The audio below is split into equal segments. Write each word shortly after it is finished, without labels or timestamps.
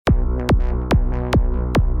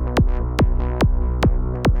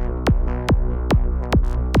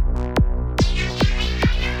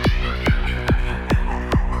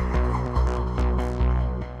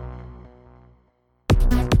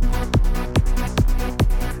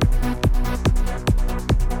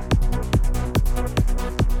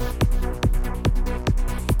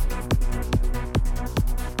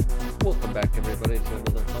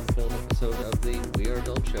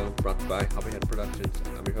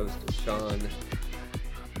host, Sean.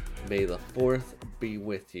 May the 4th be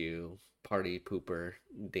with you, party pooper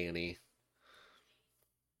Danny.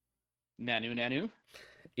 Nanu.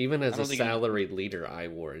 Even as I a don't think any. salaried leader, I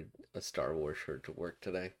wore a Star Wars shirt to work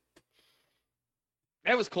today.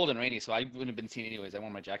 It was cold and rainy, so I wouldn't have been seen anyways. I wore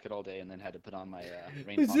my jacket all day and then had to put on my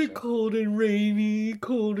rain Is it poncho. cold and rainy?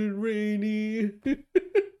 Cold and rainy.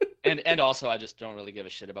 And also, I just don't really give a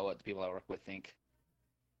shit about what the people I work with think.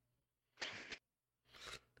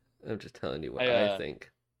 I'm just telling you what I think.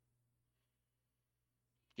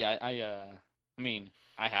 Yeah, I mean,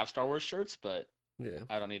 I have Star Wars shirts, but Yeah.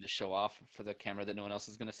 I don't need to show off for the camera that no one else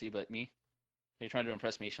is gonna see but me. You're trying to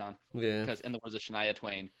impress me, Sean. Yeah. Because in the words of Shania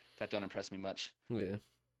Twain, that don't impress me much. Yeah.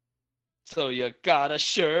 So you got a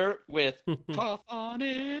shirt with Puff on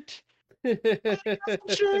it. I got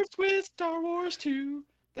some shirts with Star Wars too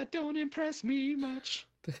that don't impress me much.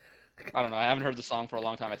 I don't know. I haven't heard the song for a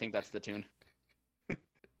long time. I think that's the tune.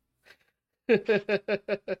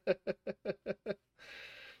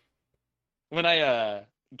 When I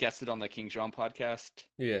guested on the King John podcast,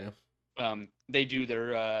 Yeah. they do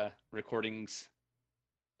their recordings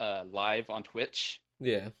live on Twitch.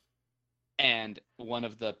 Yeah. And one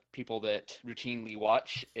of the people that routinely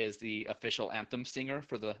watch is the official anthem singer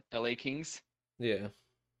for the LA Kings. Yeah.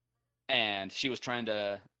 And she was trying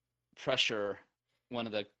to pressure one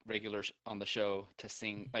of the regulars on the show to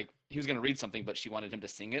sing. Like, he was going to read something, but she wanted him to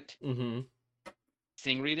sing it. Mm-hmm.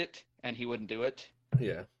 Read it, and he wouldn't do it.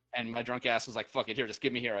 Yeah. And my drunk ass was like, fuck it, here, just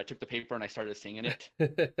give me here. I took the paper and I started singing it.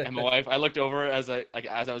 And my wife, I looked over as I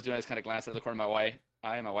was doing, I just kind of glanced at the corner of my wife.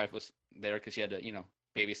 My wife was there because she had to,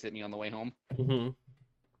 babysit me on the way home. Mm-hmm.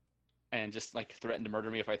 And just like threatened to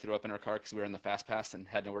murder me if I threw up in her car because we were in the fast pass and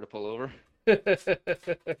had nowhere to pull over.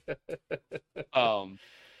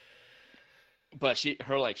 But she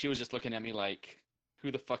was just looking at me like,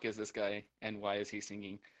 who the fuck is this guy and why is he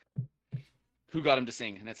singing? Who got him to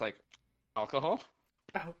sing? And it's like, alcohol?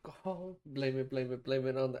 Alcohol. Blame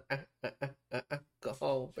it on the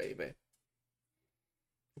alcohol, baby.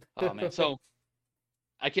 Oh man. So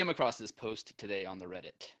I came across this post today on the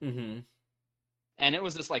Reddit. Mm-hmm. And it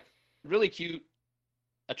was this like really cute,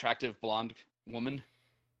 attractive blonde woman,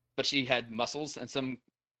 but she had muscles, and some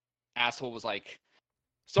asshole was like,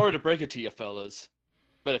 sorry to break it to you fellas,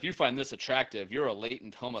 but if you find this attractive, you're a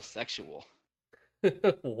latent homosexual.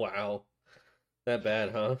 Wow. That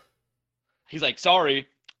bad, huh? He's like, sorry,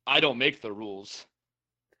 I don't make the rules.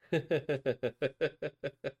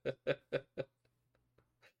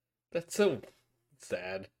 That's so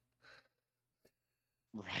sad.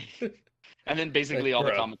 Right. And then basically Like, all the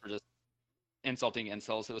bro. comments were just insulting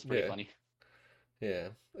incels. It was pretty funny. Yeah,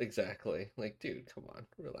 exactly. Like, dude, come on,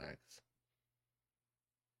 relax.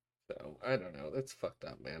 So, I don't know. That's fucked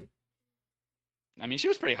up, man. I mean, she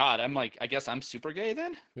was pretty hot. I'm like, I guess I'm super gay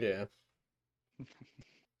then? Yeah.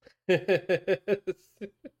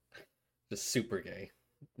 Just super gay.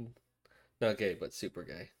 Not gay, but super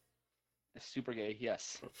gay. Super gay,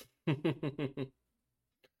 yes.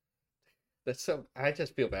 That's so. I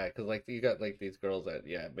just feel bad because, like, you got like these girls that,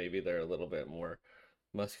 yeah, maybe they're a little bit more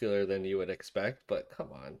muscular than you would expect, but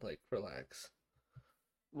come on, like, relax.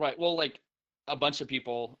 Right. Well, like, a bunch of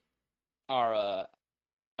people are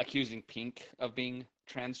accusing Pink of being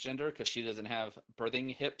transgender because she doesn't have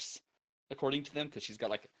birthing hips, according to them, because she's got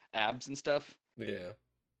like abs and stuff. Yeah.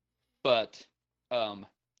 But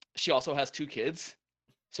she also has 2 kids,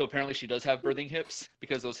 so apparently she does have birthing hips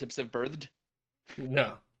because those hips have birthed.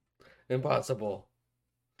 No. Impossible.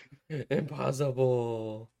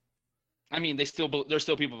 Impossible. I mean, there's still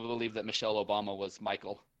people who believe that Michelle Obama was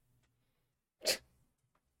Michael.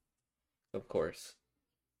 Of course.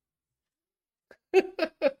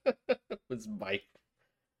 Was Mike.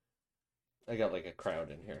 I got like a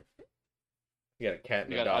crowd in here. You got a cat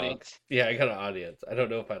and You a got an dog. audience? Yeah, I got an audience. I don't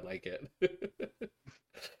know if I like it.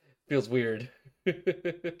 Feels weird.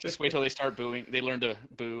 Just wait till they start booing. They learn to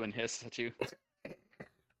boo and hiss at you.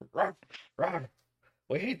 Run, run.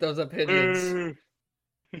 We hate those opinions.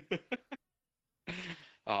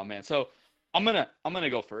 Oh man, so I'm gonna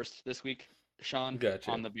go first this week, Sean,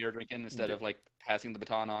 Gotcha. on the beer drinking instead Yeah. of like passing the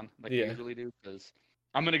baton on like Yeah. we usually do, because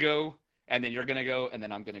I'm gonna go and then you're gonna go and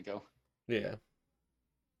then I'm gonna go. Yeah.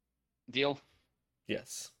 Deal?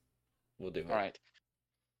 Yes. We'll do it. All right.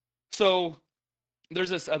 So there's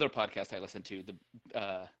this other podcast I listen to, the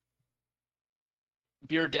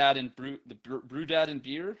Beer Dad and Brew, Brew Dad and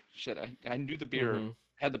Beer. Shit, I knew the beer Mhm.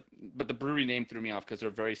 had but the brewery name threw me off because they're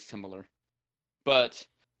very similar. But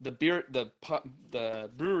the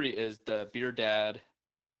brewery is the Beer Dad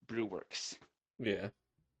Brewworks. Yeah.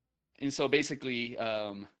 And so basically,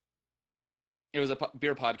 it was a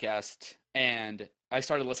beer podcast and I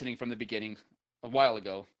started listening from the beginning a while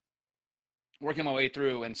ago, working my way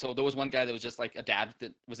through. And so there was one guy that was just like a dad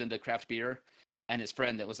that was into craft beer, and his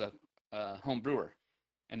friend that was a home brewer,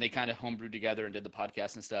 and they kind of homebrewed together and did the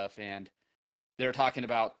podcast and stuff. And they were talking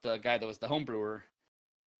about the guy that was the home brewer,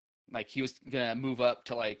 like he was gonna move up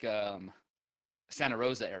to like Santa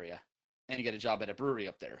Rosa area and get a job at a brewery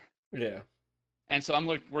up there. Yeah. And so I'm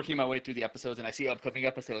like working my way through the episodes, and I see upcoming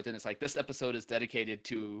episodes, and it's like this episode is dedicated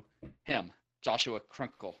to him. Joshua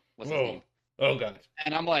Krunkle was his Oh. name. Oh God.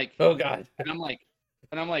 And I'm like, Oh God. and I'm like,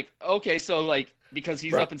 and I'm like, okay, so like because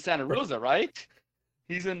he's Right. up in Santa Rosa, right?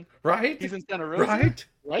 He's in Right. Santa Rosa, Right.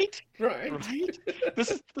 right? Right. Right?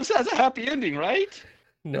 This has a happy ending, right?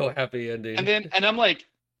 No happy ending. And then I'm like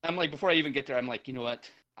before I even get there, I'm like, you know what?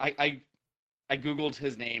 I googled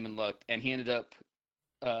his name and looked, and he ended up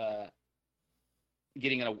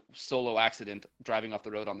getting in a solo accident driving off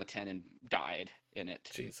the road on the 10 and died in it.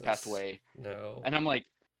 Jesus. Passed away. No. And I'm like,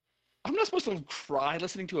 I'm not supposed to cry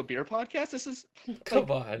listening to a beer podcast. This is Come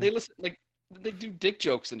like, on. they listen like they do dick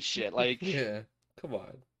jokes and shit. Like Yeah. Come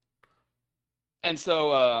on. and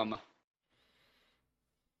so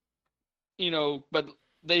you know, but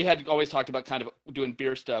they had always talked about kind of doing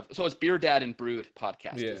beer stuff. So it's Beer Dad and Brewed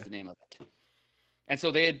podcast Yeah. is the name of it. And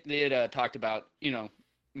so they had talked about, you know,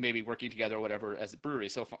 maybe working together or whatever as a brewery.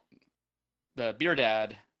 So the Beer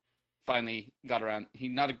Dad finally got around. He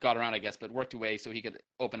not got around, I guess, but worked away so he could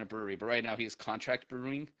open a brewery. But right now he's contract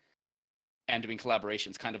brewing and doing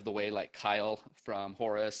collaborations, kind of the way like Kyle from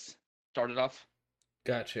Horus started off.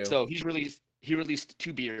 Got you. So he released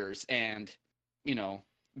 2 beers, and you know,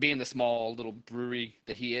 being the small little brewery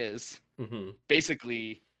that he is,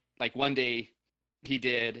 basically like one day he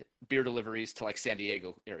did beer deliveries to like San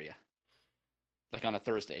Diego area, like on a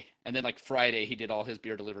Thursday, and then like Friday he did all his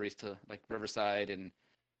beer deliveries to like Riverside and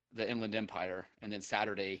the Inland Empire, and then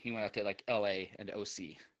Saturday he went out to like LA and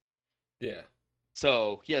OC. Yeah.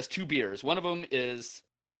 So he has 2 beers. One of them is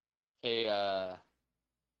a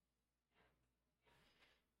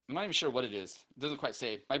I'm not even sure what it is. It doesn't quite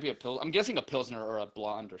say. It might be a pill. I'm guessing a pilsner or a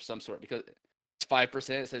blonde or some sort because it's 5%.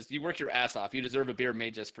 It says you work your ass off. You deserve a beer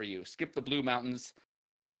made just for you. Skip the blue mountains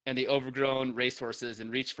and the overgrown racehorses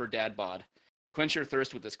and reach for dad bod. Quench your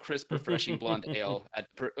thirst with this crisp, refreshing blonde ale.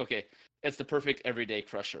 Okay, it's the perfect everyday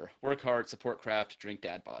crusher. Work hard, support craft, drink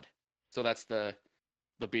dad bod. So that's the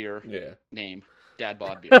beer name, dad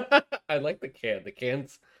bod beer. I like the can. The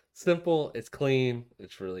can's simple. It's clean.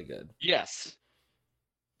 It's really good. Yes.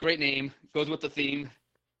 Great name. Goes with the theme.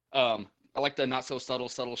 I like the not so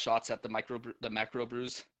subtle shots at the macro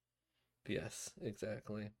brews. Yes,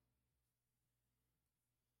 exactly.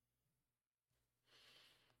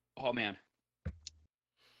 Oh man,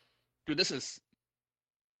 dude, this is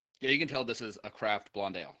you can tell this is a craft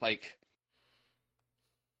blonde ale. Like,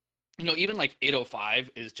 you know, even like 805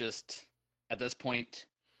 is just at this point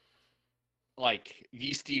like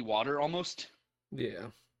yeasty water almost. Yeah.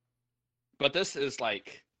 But this is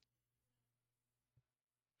like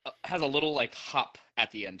has a little like hop at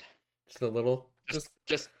the end. Just a little. Just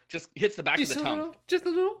hits the back of the tongue. Just a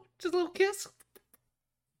little kiss.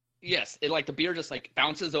 Yes, it like the beer just like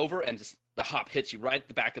bounces over and just the hop hits you right at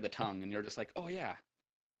the back of the tongue, and you're just like, oh yeah.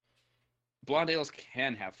 Blonde ales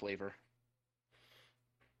can have flavor.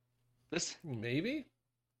 This maybe.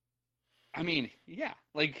 I mean, yeah.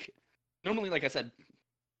 Like normally, like I said,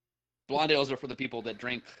 blonde ales are for the people that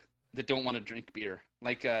don't want to drink beer.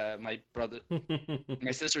 Like my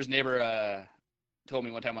sister's neighbor told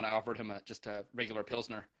me one time when I offered him just a regular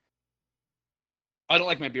pilsner. I don't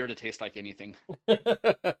like my beer to taste like anything. I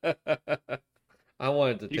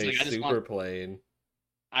want it to Usually taste super plain.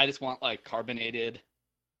 I just want like carbonated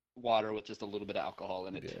water with just a little bit of alcohol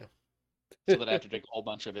in it. Yeah. So that I have to drink a whole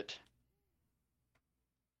bunch of it.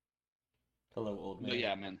 Hello, old man. But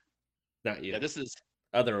yeah, man. Not you. Yeah, this is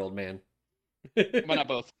other old man. Why not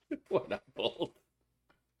both? Why not both?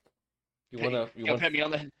 You pat me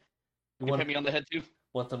on the head? You pat me on the head too?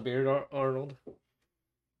 Want some beer, Arnold?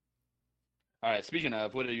 All right. Speaking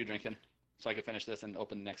of, what are you drinking? So I can finish this and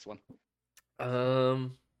open the next one. I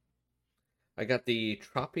got the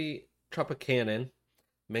Tropicana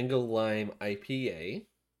Mango Lime IPA.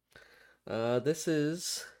 This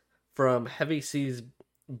is from Heavy Seas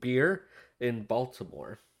Beer in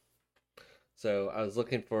Baltimore. So I was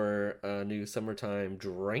looking for a new summertime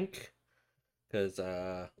drink because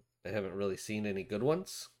I haven't really seen any good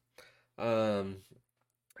ones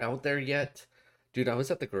out there yet. Dude, I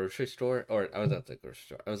was at the grocery store, I was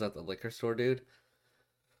at the liquor store, dude.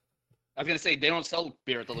 I was gonna say they don't sell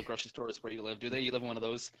beer at the grocery stores where you live, do they? You live in one of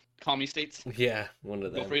those commie states? Yeah, one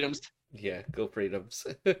of them. Go Freedoms. Yeah, go Freedoms.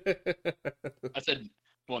 I said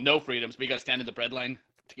Well, no freedoms, but you got to stand in the bread line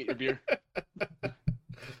to get your beer.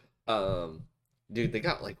 Um, dude, they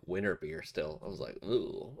got like winter beer still. I was like,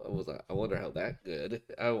 ooh, I was like, I wonder how that good.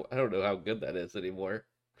 I don't know how good that is anymore.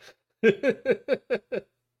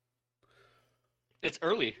 It's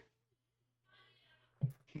early.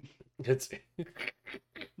 It's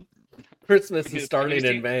Christmas is When you starting in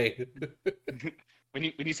see May.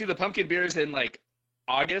 when you see the pumpkin beers in like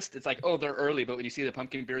August, it's like, oh, they're early. But when you see the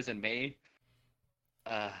pumpkin beers in May,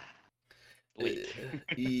 uh, late.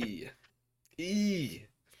 E E.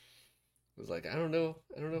 I was like, I don't know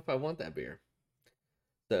if I want that beer.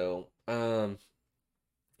 So,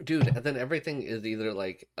 dude, and then everything is either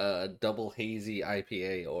like a double hazy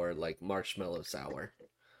IPA or like marshmallow sour.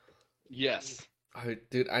 Yes.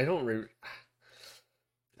 Dude, I don't.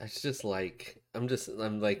 It's just like I'm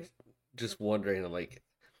like just wondering. I'm like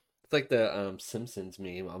it's like the Simpsons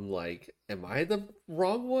meme. I'm like, am I the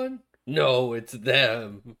wrong one? No, it's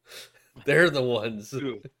them. They're the ones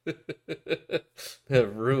Ooh. that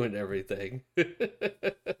have ruined everything. I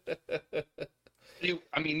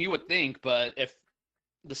mean, you would think, but if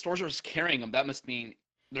the stores are just carrying them, that must mean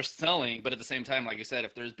they're selling. But at the same time, like you said,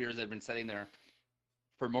 if there's beers that have been sitting there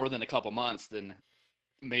for more than a couple months, then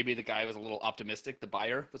maybe the guy was a little optimistic. The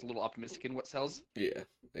buyer was a little optimistic in what sells. Yeah,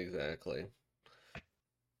 exactly.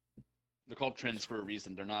 They're called trends for a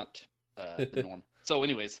reason. They're not the norm. So,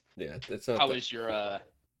 anyways, Yeah, it's not how the is your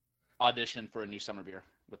audition for a new summer beer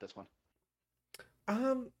with this one?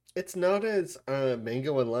 it's not as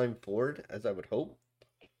mango and lime forward as I would hope.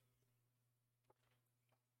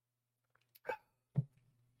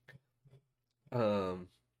 Um,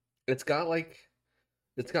 it's got like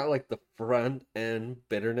the front end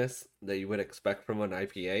bitterness that you would expect from an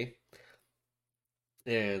IPA.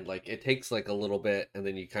 And like it takes like a little bit and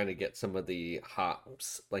then you kind of get some of the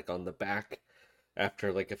hops like on the back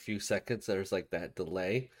after like a few seconds. There's like that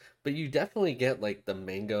delay, but you definitely get like the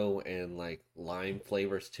mango and like lime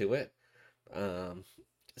flavors to it. Um,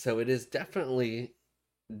 so it is definitely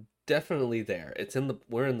there. It's in the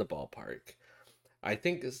we're in the ballpark. I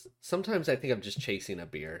think sometimes I think I'm just chasing a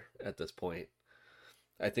beer at this point.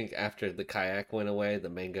 I think after the kayak went away, the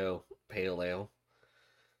mango pale ale,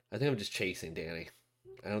 I think I'm just chasing Danny.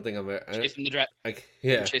 I don't think Chasing the You're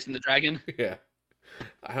yeah, chasing the dragon. yeah.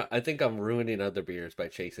 I think I'm ruining other beers by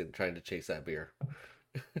trying to chase that beer.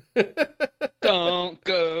 Don't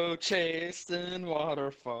go chasing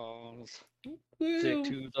waterfalls. Stick Woo.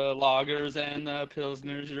 to the loggers and the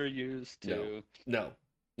pilsners you're used No, to. no,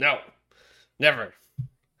 no, never.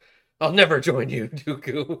 I'll never join you,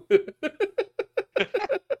 Dooku.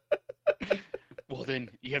 Well, then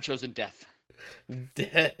you have chosen death.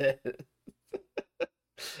 Dead.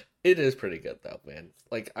 It is pretty good though, man.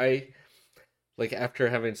 Like after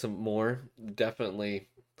having some more, definitely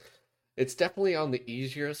it's definitely on the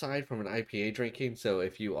easier side from an IPA drinking. So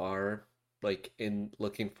if you are like in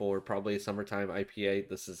looking for probably a summertime IPA,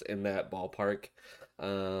 this is in that ballpark.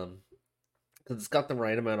 Um, because it's got the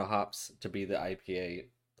right amount of hops to be the IPA.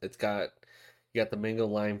 It's got you got the mango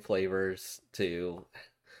lime flavors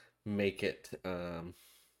make it um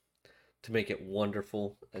to make it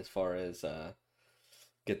wonderful as far as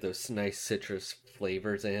get those nice citrus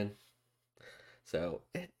flavors in. So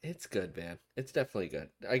it's good, man. It's definitely good.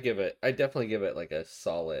 I definitely give it like a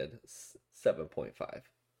solid 7.5.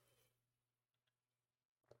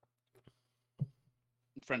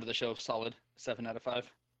 Friend of the show, solid 7 out of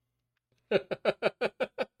 5.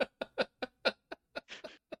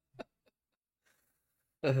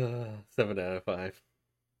 7 out of 5.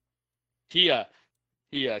 He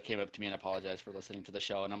came up to me and apologized for listening to the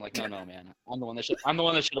show, and I'm like, no, man, I'm the one that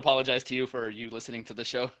should apologize to you for you listening to the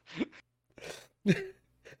show.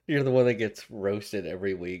 You're the one that gets roasted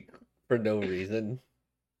every week for no reason.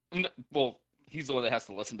 Well, he's the one that has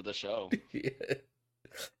to listen to the show. Yeah.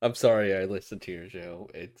 I'm sorry I listened to your show.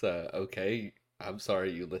 It's okay. I'm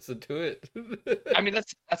sorry you listened to it. I mean,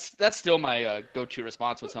 that's still my go-to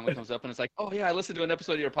response when someone comes up and it's like, oh yeah, I listened to an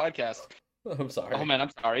episode of your podcast. I'm Oh sorry. man, I'm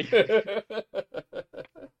sorry.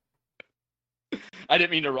 I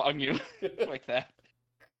didn't mean to wrong you like that.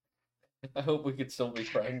 I hope we could still be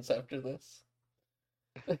friends after this.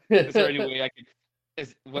 Is there any way I could?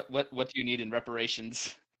 Is what do you need in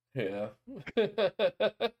reparations? Yeah.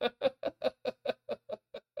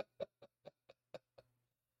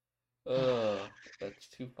 Oh, that's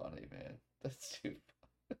too funny, man. That's too.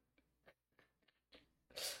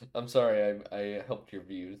 I'm sorry. I helped your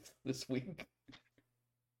views this week.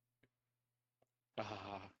 Uh,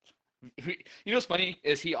 you know what's funny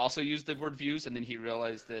is he also used the word views and then he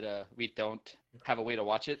realized that we don't have a way to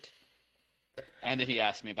watch it, and then he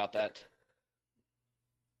asked me about that.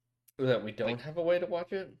 That we Like, don't have a way to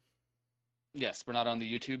watch it? yes, we're not on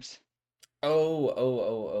the YouTubes.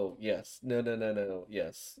 Oh, yes. No, no, no, no.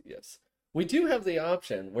 Yes, yes. We do have the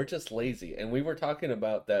option. We're just lazy. And we were talking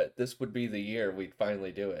about that this would be the year we'd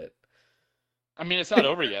finally do it. I mean, it's not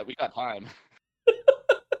over yet. We got time.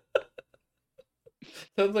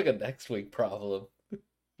 Sounds like a next week problem.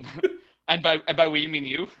 And by we, you mean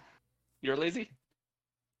you? You're lazy?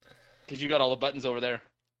 Because you got all the buttons over there.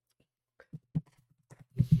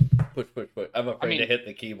 Push, push, push. I'm I afraid to mean, hit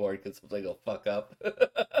the keyboard because something will fuck up.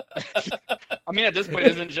 I mean, at this point,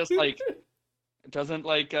 isn't it just like, doesn't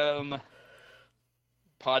like Podbean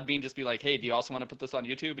just be like, hey, do you also want to put this on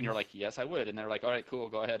YouTube? And you're like, yes, I would. And they're like, all right, cool,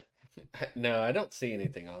 go ahead. No, I don't see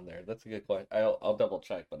anything on there. That's a good question. I'll double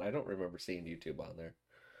check, but I don't remember seeing YouTube on there.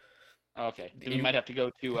 Okay, then we You, might have to go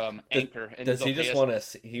to does, Anchor, and does they'll he pay just us. want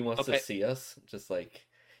to? He wants to Okay, see us, just like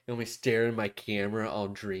you know me stare in my camera, all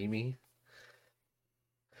dreamy.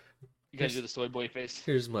 you gotta do Here's the soy boy face.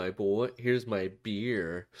 here's my boy. Here's my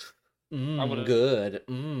beer. I would Mmm, have, good.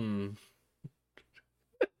 Mmm.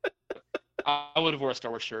 I would have wore a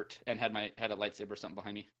Star Wars shirt and had a lightsaber or something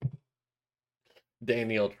behind me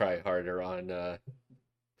Danny will try harder on the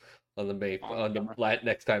on camera.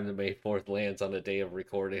 next time the May 4th lands on a day of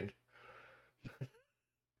recording.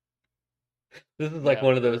 This is like Yeah,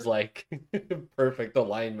 one of those for like perfect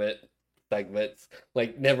alignment segments,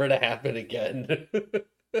 like never to happen again.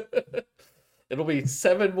 It'll be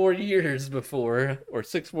 7 more years before, or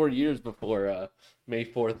 6 more years before May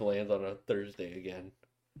 4th lands on a Thursday again.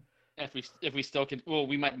 if we still can. Well,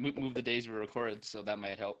 we might move the days we record, so that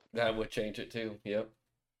might help. That would change it too. Yep.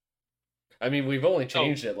 I mean, we've only So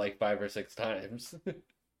changed it like 5 or 6 times.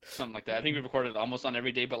 something like that. I think we recorded almost on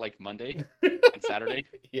every day, but like Monday and Saturday.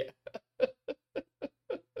 Yeah.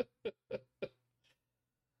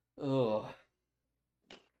 Oh,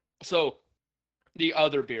 So the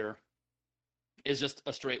other beer is just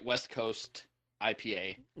a straight West Coast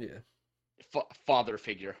IPA. yeah. Father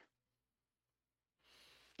figure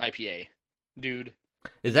IPA, dude.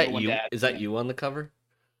 Is Number that one you? dad. Is that you on the cover?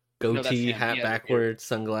 No, that's Goatee, him. He hat has a beard. backwards,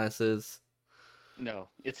 sunglasses. No,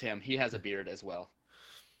 it's him. He has a beard as well.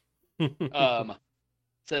 Um,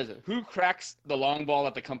 says who cracks the long ball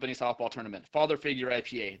at the company softball tournament? Father figure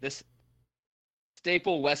IPA. This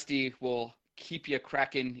staple Westie will keep you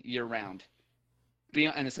cracking year round.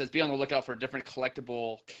 And it says be on the lookout for different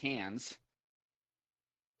collectible cans.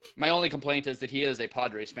 My only complaint is that he is a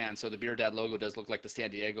Padres fan, so the Beer Dad logo does look like the San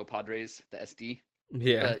Diego Padres, the SD.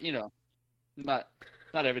 Yeah. But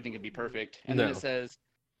not everything can be perfect. And then No. it says,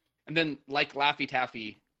 and then like Laffy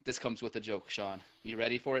Taffy, this comes with a joke, Sean. You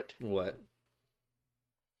ready for it? What?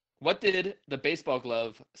 What did the baseball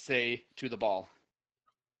glove say to the ball?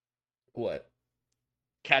 What?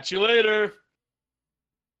 Catch you later.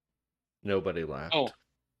 Nobody laughed. Oh,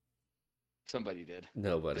 somebody did.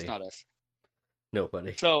 Nobody. It's not us.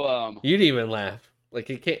 Nobody. So You didn't even laugh. Like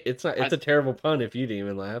it can't. It's not. It's a terrible pun if you didn't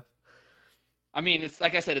even laugh. I mean, it's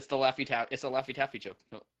like I said, it's the Laffy Taffy. It's a Laffy Taffy joke.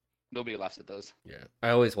 No, nobody laughs at those. Yeah. I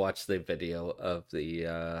always watch the video of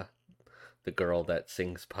the girl that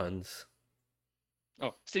sings puns.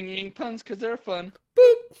 Oh, singing puns because they're fun.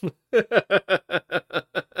 Boop.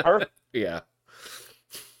 Her? Yeah.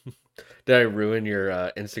 Did I ruin your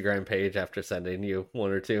Instagram page after sending you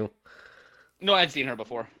one or two? No, I'd seen her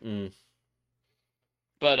before. Mm.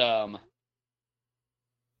 But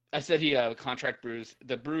I said he contract brews.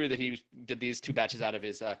 The brewery that he did these 2 batches out of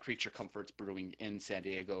is Creature Comforts Brewing in San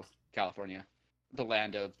Diego, California, the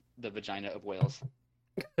land of the vagina of whales.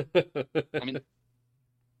 I mean,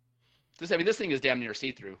 this thing is damn near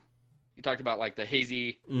see-through. You talked about like the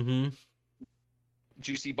hazy,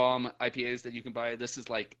 juicy bomb IPAs that you can buy. This is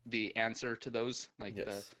like the answer to those, like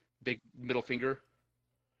the big middle finger.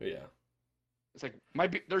 Yeah. It's like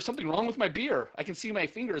there's something wrong with my beer. I can see my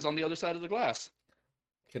fingers on the other side of the glass.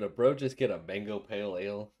 Can a bro just get a mango pale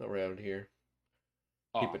ale around here?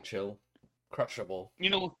 Keep it chill. Crushable.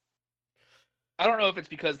 I don't know if it's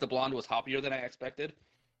because the blonde was hoppier than I expected.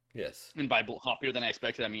 Yes. And by hoppier than I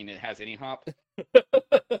expected, I mean it has any hop.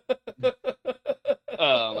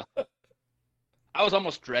 I was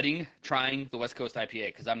almost dreading trying the West Coast IPA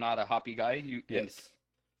because I'm not a hoppy guy. Yes.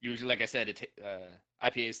 Usually, like I said,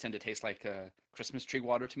 IPAs tend to taste like Christmas tree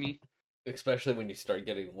water to me. Especially when you start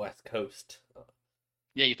getting West Coast.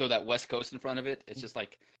 Yeah, you throw that West Coast in front of it. It's just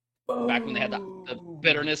like back when they had the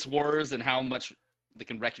bitterness wars and how much they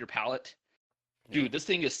can wreck your palate. Dude, this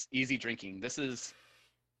thing is easy drinking. This is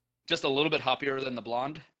just a little bit hoppier than the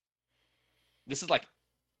blonde. This is like,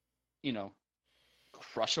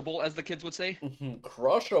 crushable, as the kids would say.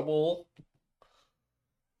 Crushable.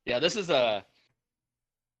 Yeah, this is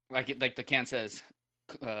like the can says,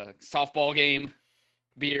 softball game,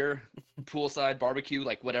 beer, poolside barbecue,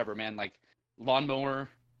 like whatever, man. Like lawnmower,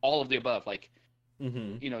 all of the above. Like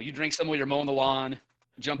Mm-hmm. you drink some while you're mowing the lawn,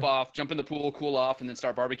 jump off, jump in the pool, cool off, and then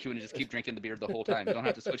start barbecuing and just keep drinking the beer the whole time. You don't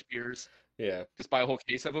have to switch beers. Yeah. Just buy a whole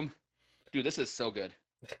case of them. Dude, this is so good.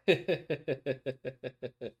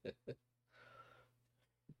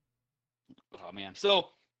 Oh man. So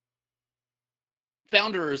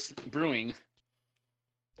Founders Brewing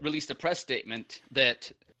released a press statement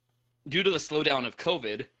that due to the slowdown of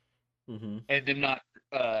COVID Mm-hmm. and them not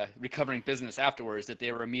recovering business afterwards, that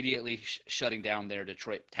they were immediately shutting down their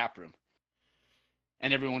Detroit tap room.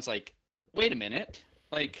 And everyone's like, wait a minute,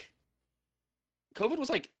 like COVID was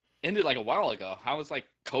like ended like a while ago. How is like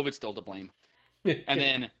COVID still to blame? And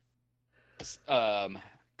then a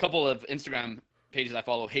couple of Instagram pages I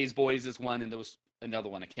follow, Hayes Boys is one, and there was another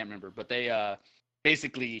one I can't remember, but they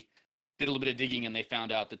basically did a little bit of digging and they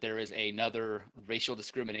found out that there is another racial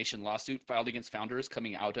discrimination lawsuit filed against Founders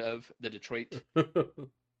coming out of the Detroit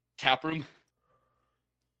tap room.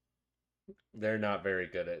 They're not very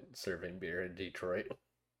good at serving beer in Detroit.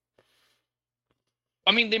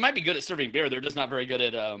 I mean, they might be good at serving beer. They're just not very good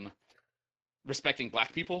at respecting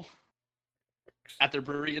black people at their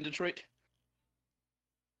brewery in Detroit.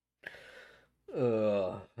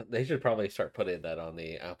 They should probably start putting that on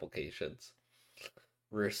the applications.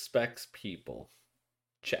 Respects people.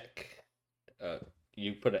 Check.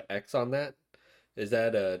 You put an X on that? Is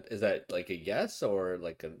that like a yes or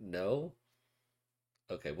like a no?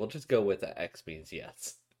 Okay, we'll just go with the X means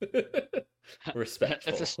yes.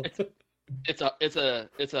 Respectful.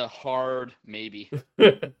 It's a hard maybe.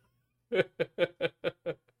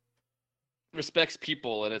 Respects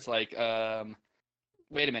people, and it's like,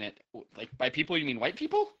 wait a minute, like by people you mean white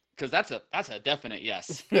people? Because that's a definite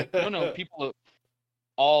yes. No, people,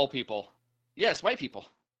 all people. Yes, white people.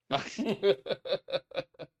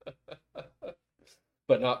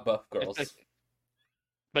 But not buff girls.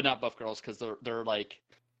 But not buff girls, because they're like,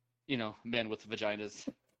 men with vaginas.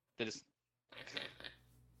 They just.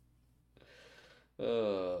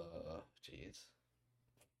 Oh, jeez.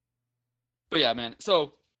 But yeah, man.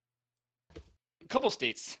 So, a couple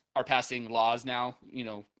states are passing laws now,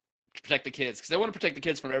 to protect the kids, because they want to protect the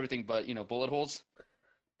kids from everything but bullet holes.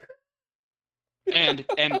 And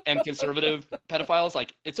conservative pedophiles,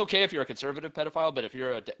 like it's okay if you're a conservative pedophile, but if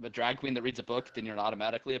you're a drag queen that reads a book, then you're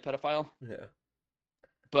automatically a pedophile. Yeah.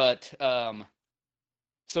 But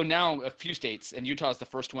so now a few states, and Utah is the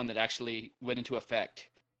first one that actually went into effect,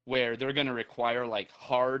 where they're going to require like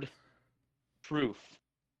hard proof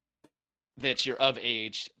that you're of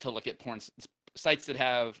age to look at porn sites that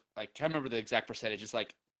have, like, I can't remember the exact percentage. It's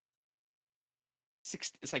like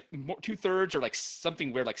it's like 2/3 or like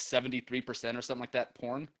something weird, like 73% or something like that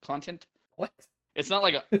porn content. What? It's not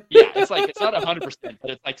like it's like it's not 100%,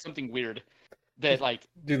 but it's like something weird that like.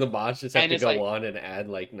 Do the mods just have to go like, on and add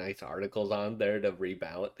like nice articles on there to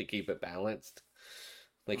rebalance to keep it balanced?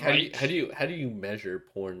 Like how right? do you measure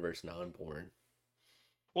porn versus non-porn?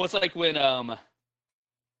 Well, it's like when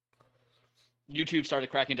YouTube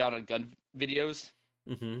started cracking down on gun videos,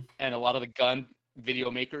 and a lot of the gun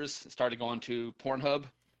video makers started going to Pornhub.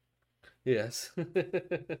 Yes.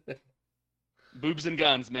 Boobs and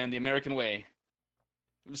guns, man, the American way.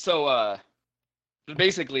 So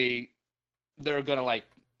basically they're gonna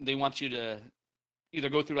they want you to either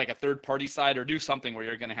go through like a third party site or do something where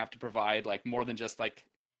you're gonna have to provide like more than just like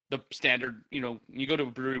the standard, you go to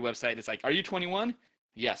a brewery website, it's like, are you 21?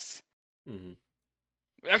 Yes.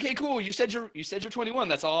 Okay, cool. You said you're 21.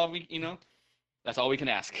 That's all that's all we can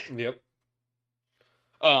ask. Yep.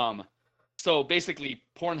 So basically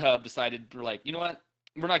Pornhub decided, we're like, you know what?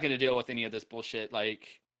 We're not going to deal with any of this bullshit. Like,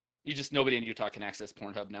 nobody in Utah can access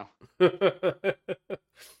Pornhub now.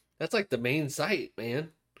 That's like the main site, man.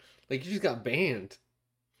 Like, you just got banned.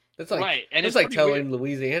 That's like, right. And it's like telling weird.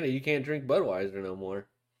 Louisiana you can't drink Budweiser no more.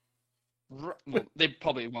 Well, they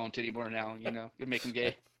probably won't anymore now, You'd make them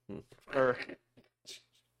gay. Or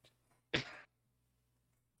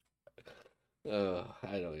oh,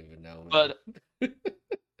 I don't even know, man.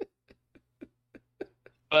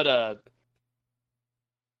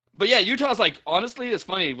 But yeah, Utah's like, honestly, it's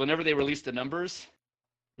funny whenever they release the numbers,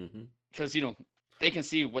 because they can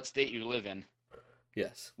see what state you live in.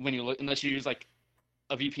 Yes. When you look, unless you use like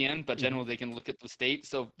a VPN, but generally they can look at the state.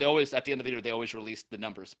 So they always, at the end of the year, they always release the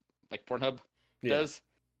numbers, like Pornhub does.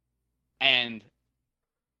 And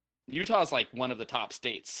Utah's like one of the top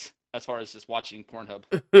states as far as just watching Pornhub.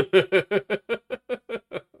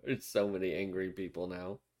 There's so many angry people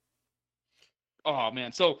now. Oh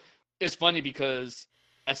man, so it's funny because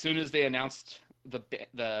as soon as they announced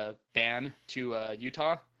the ban to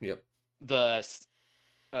Utah, yep, the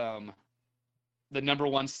um, the number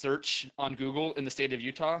one search on Google in the state of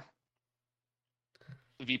Utah?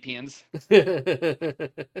 VPNs.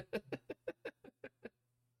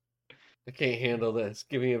 I can't handle this.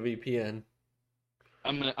 Give me a VPN.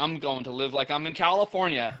 I'm going to live like I'm in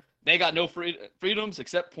California. They got no freedoms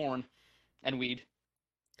except porn and weed.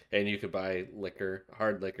 And you could buy liquor,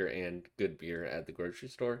 hard liquor, and good beer at the grocery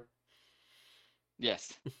store.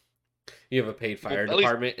 Yes. You have a paid Well, fire at least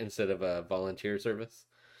department instead of a volunteer service.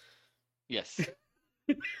 yes.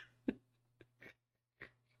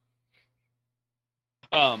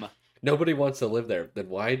 Um, Nobody wants to live there. Then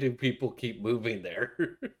why do people keep moving there?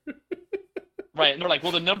 right. And they're like,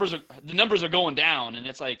 well, the numbers are going down, and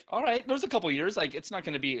it's like, all right, there's a couple years, like it's not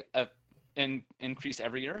going to be an increase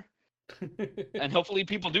every year, and hopefully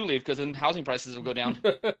people do leave because then housing prices will go down.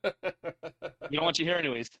 We don't want you here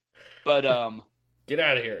anyways. But Get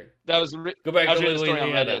out of here. that was Go back I to was reading a story on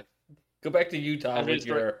Louisiana. Reddit. Go back to I Utah was reading a with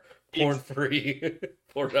story. your porn-free,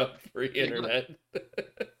 porn-up-free Yeah, internet.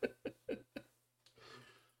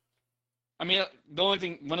 I mean, one of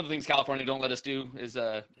the things California don't let us do is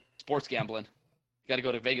sports gambling. You got to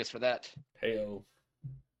go to Vegas for that. Heyo.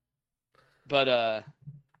 But I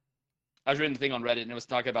was reading the thing on Reddit, and it was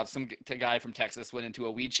talking about some guy from Texas went into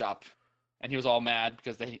a weed shop, and he was all mad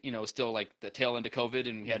because they, still like the tail end of COVID,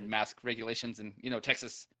 and we had mask regulations, and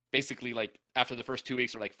Texas basically like after the first 2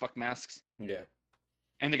 weeks are like fuck masks, Yeah.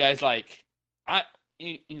 and the guy's like,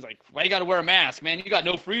 he's like, why you got to wear a mask, man? You got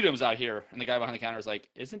no freedoms out here. And the guy behind the counter is like,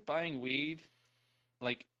 isn't buying weed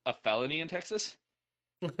like a felony in Texas?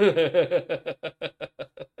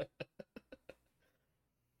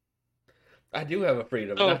 I do have a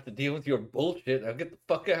freedom So, not to deal with your bullshit. Now get the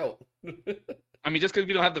fuck out. I mean, just because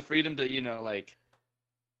we don't have the freedom to, like,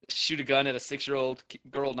 shoot a gun at a 6-year-old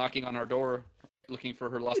girl knocking on our door looking for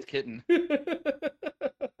her lost kitten.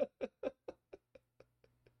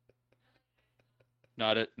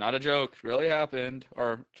 Not a joke. Really happened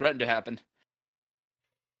or threatened to happen.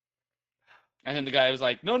 And then the guy was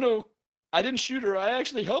like, no, I didn't shoot her. I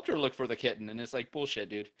actually helped her look for the kitten. And it's like, bullshit,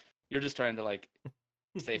 dude. You're just trying to like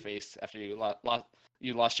save face after you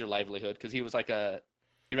lost your livelihood, because he was like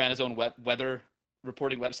he ran his own weather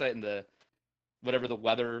reporting website, and whatever the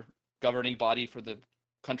weather governing body for the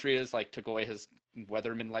country is like took away his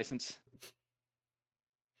weatherman license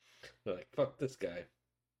They're like, fuck this guy.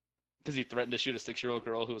 because he threatened to shoot a 6-year-old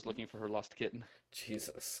girl who was looking for her lost kitten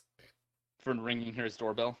Jesus. for ringing his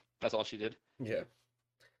doorbell. That's all she did. Yeah.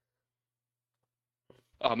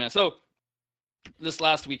 Oh man, so this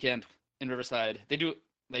last weekend in Riverside,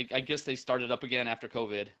 I guess they started up again after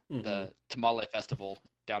COVID, the Tamale Festival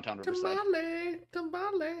downtown Riverside.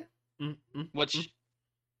 Tamale. Which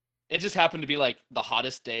it just happened to be like the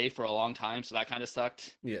hottest day for a long time, so that kind of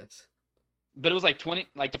sucked. Yes. But it was like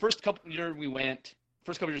the first couple years we went,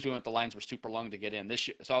 the lines were super long to get in. This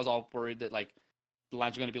year, so I was all worried that like the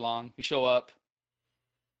lines were going to be long. We show up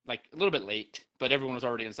like a little bit late, but everyone was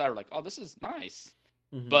already inside. We're like, oh, this is nice.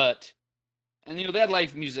 But they had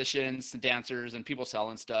live musicians and dancers and people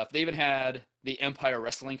selling stuff. They even had the Empire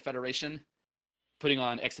Wrestling Federation putting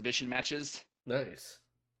on exhibition matches. Nice.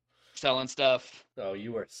 Selling stuff. Oh,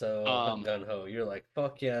 you are so gung ho. You're like,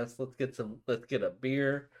 fuck yes, let's get a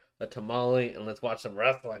beer, a tamale, and let's watch some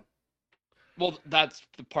wrestling. Well, that's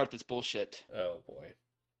the part that's bullshit. Oh boy.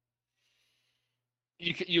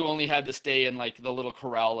 You only had to stay in like the little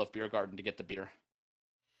corral of beer garden to get the beer.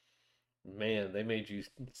 Man, they made you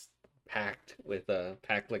packed like a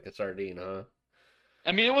sardine, huh?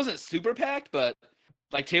 I mean, it wasn't super packed, but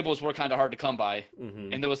like tables were kind of hard to come by,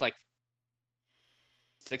 and there was like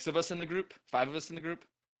 5 of us in the group,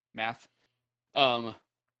 math. But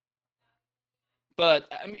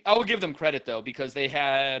I mean, I will give them credit though, because they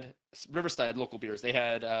had Riverside local beers. They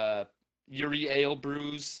had Yuri Ale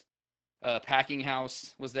Brews, Packing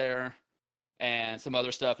House was there, and some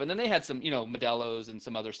other stuff. And then they had some, Modelo's and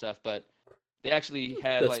some other stuff. But they actually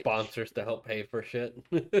had the sponsors to help pay for shit.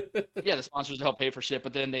 Yeah, the sponsors to help pay for shit.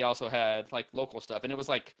 But then they also had like local stuff, and it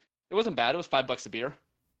wasn't bad. It was $5 a beer.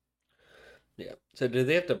 Yeah. So did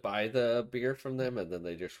they have to buy the beer from them and then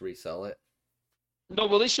they just resell it? No,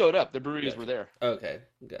 well, they showed up. The breweries were there. Okay,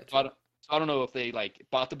 gotcha. So I don't know if they like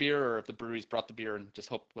bought the beer or if the breweries brought the beer and just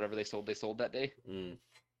hoped whatever they sold that day.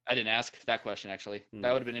 I didn't ask that question actually.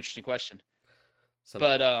 That would have been an interesting question.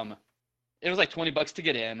 But it was like $20 to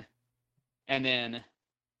get in, and then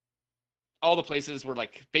all the places were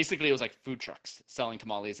like basically it was like food trucks selling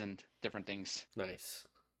tamales and different things. Nice.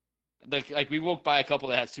 Like we walked by a couple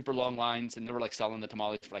that had super long lines, and they were like selling the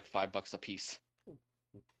tamales for like $5 a piece.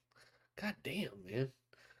 God damn, man!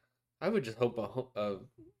 I would just hope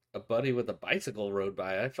a buddy with a bicycle rode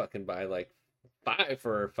by. I'd fucking buy like 5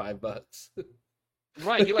 for $5.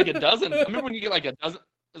 Right, get like a dozen. I remember when you get like a dozen.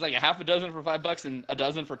 It's like a half a dozen for $5 and a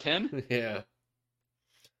dozen for 10. Yeah.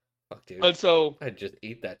 Fuck, dude. And so I'd just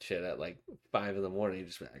eat that shit at like 5 in the morning.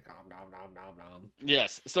 Just be like, nom, nom, nom, nom, nom.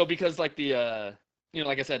 yes, so because like the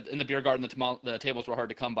like I said, in the beer garden, the tables were hard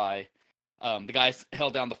to come by. The guys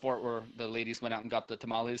held down the fort where the ladies went out and got the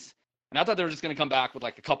tamales. And I thought they were just gonna come back with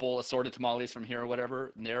like a couple assorted tamales from here or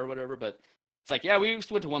whatever, and there or whatever. But it's like, yeah, we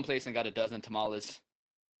just went to one place and got a dozen tamales.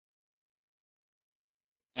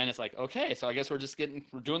 And it's like, okay, so I guess we're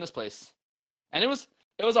doing this place. And it was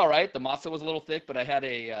all right. The masa was a little thick, but I had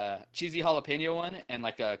a cheesy jalapeno one and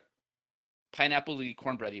like a pineapple-y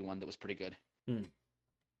cornbready one that was pretty good. Hmm.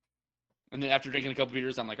 And then after drinking a couple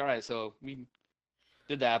beers, I'm like, all right, so we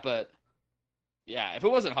did that. But yeah, if it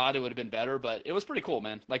wasn't hot, it would have been better. But it was pretty cool,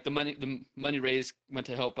 man. Like the money raised went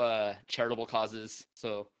to help charitable causes,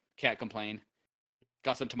 so can't complain.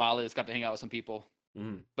 Got some tamales, got to hang out with some people.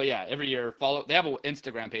 Mm. But yeah, every year they have an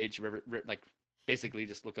Instagram page, like basically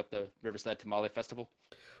just look up the Riverside Tamale Festival.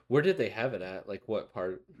 Where did they have it at? Like what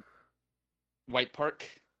part? White Park.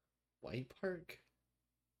 White Park?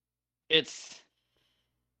 It's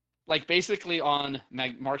like basically on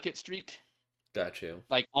Market Street, Got you.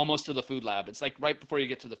 like almost to the Food Lab. It's like right before you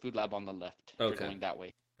get to the Food Lab on the left. If Okay. you're going that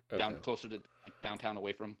way, down closer to like, downtown,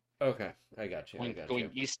 away from Okay, I got you. going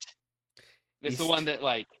east. It's the East. one that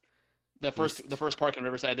like the first park in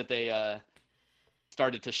Riverside that they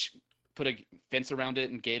started to put a fence around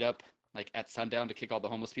it and gate up like at sundown to kick all the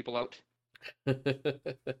homeless people out.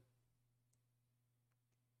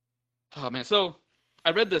 Oh man, so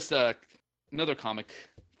I read this another comic,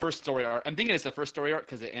 first story art. I'm thinking it's the first story art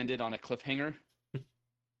because it ended on a cliffhanger.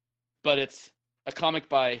 But it's a comic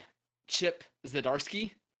by Chip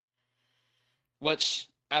Zdarsky, which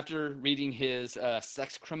after reading his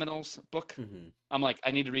Sex Criminals book, Mm-hmm. I'm like,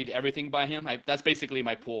 I need to read everything by him. That's basically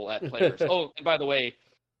my pool at players. Oh, and by the way,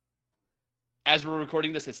 as we're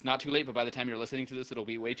recording this, it's not too late, but by the time you're listening to this, it'll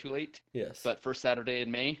be way too late. Yes. But first Saturday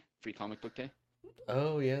in May, free comic book day.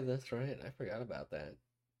 Oh yeah, that's right. I forgot about that.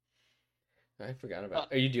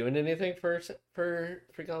 Are you doing anything for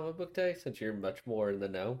Free Comic Book Day since you're much more in the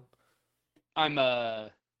know? I'm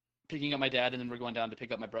picking up my dad, and then we're going down to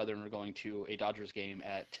pick up my brother, and we're going to a Dodgers game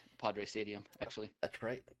at Padre Stadium, actually. That's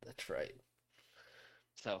right. That's right.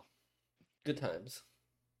 So Good times.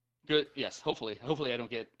 good. Yes, hopefully I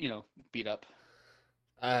don't get beat up.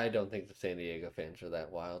 I don't think the San Diego fans are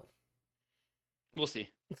that wild. We'll see.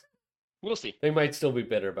 We'll see. They might still be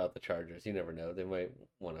bitter about the Chargers. You never know. They might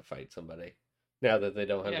want to fight somebody now that they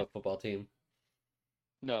don't have Yeah. a football team.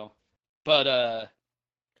 No, but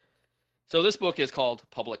so this book is called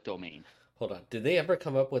Public Domain. Hold on. Did they ever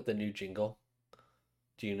come up with a new jingle?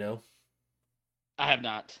 Do you know? I have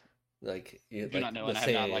not. Like, Do like not know, the and I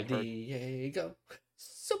have not San heard. Diego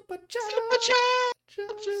Superchargers.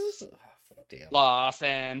 Superchargers. Oh, damn. Los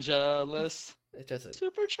Angeles It doesn't.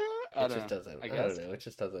 Superchargers. It just doesn't. I don't know. It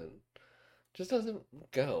just doesn't. Just doesn't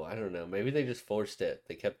go. I don't know. Maybe they just forced it.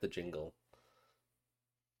 They kept the jingle.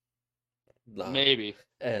 Maybe.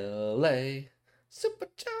 L.A.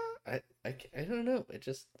 Superchargers. I don't know. It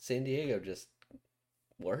just San Diego just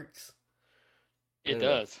works. It I don't know.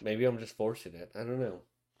 does. Maybe I'm just forcing it. I don't know.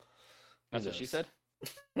 That's what she said.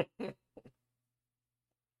 I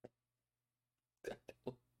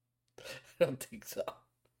don't think so.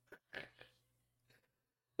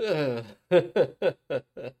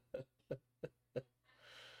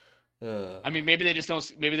 I mean, maybe they just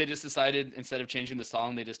don't. Maybe they just decided instead of changing the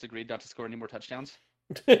song, they just agreed not to score any more touchdowns.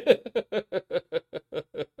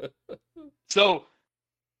 So,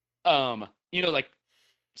 like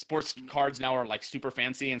sports cards now are like super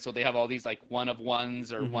fancy, and so they have all these like one of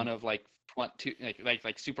ones or one of like two,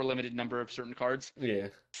 like super limited number of certain cards. Yeah.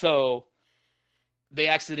 So they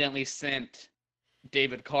accidentally sent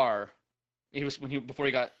David Carr.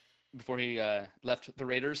 Before he left the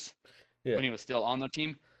Raiders, Yeah. when he was still on the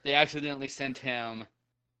team, they accidentally sent him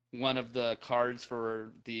one of the cards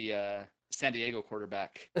for the San Diego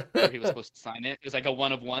quarterback where he was supposed to sign it. It was like a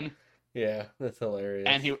one of one. Yeah, that's hilarious.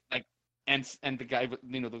 And he like and the guy,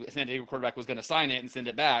 the San Diego quarterback was going to sign it and send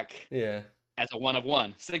it back Yeah. as a one of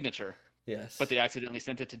one signature. Yes. But they accidentally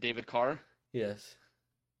sent it to David Carr. Yes.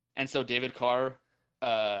 And so David Carr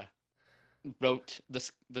wrote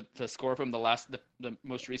the score from the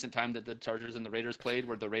most recent time that the Chargers and the Raiders played,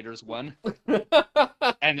 where the Raiders won,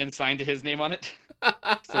 and then signed his name on it.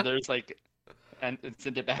 So there's like, and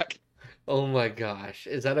sent it back. Oh my gosh.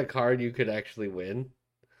 Is that a card you could actually win?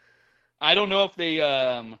 I don't know if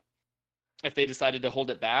they decided to hold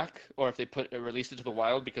it back or if they released it to the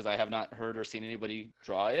wild, because I have not heard or seen anybody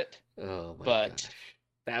draw it. Oh my But gosh.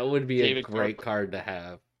 That would be a David great Corp. card to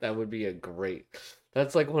have. That would be a great.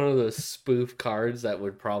 That's like one of those spoof cards that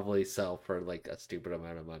would probably sell for like a stupid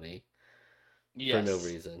amount of money for no Yes.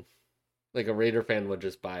 reason. Like a Raider fan would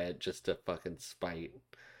just buy it just to fucking spite A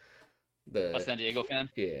the San Diego fan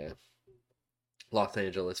yeah Los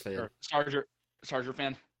Angeles fan. or Charger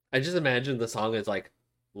fan. I just imagine the song is like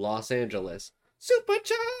Los Angeles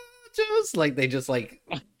Superchargers. Like they just like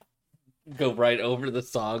go right over the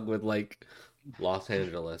song with like Los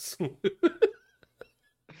Angeles.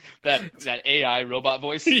 That AI robot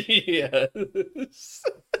voice. Yes.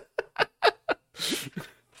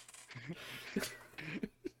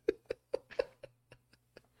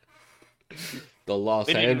 The Los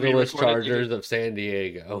They need to Angeles re-record it. Chargers of San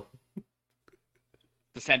Diego.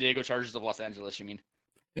 The San Diego Chargers of Los Angeles, you mean?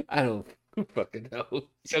 I don't fucking know.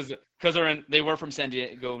 Because they were from San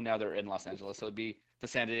Diego, now they're in Los Angeles, so it'd be the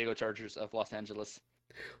San Diego Chargers of Los Angeles.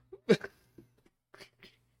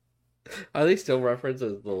 Are they still referenced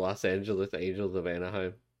as the Los Angeles Angels of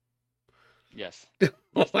Anaheim? Yes.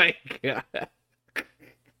 Oh my god.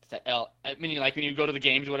 It's the L. I mean, like when you go to the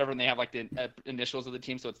games or whatever, and they have like the initials of the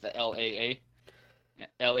team, so it's the LAA,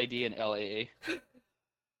 LAD, and LAA.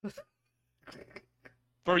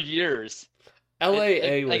 For years, LAA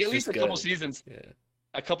was like at just least a good. couple seasons. Yeah.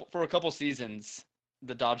 For a couple seasons,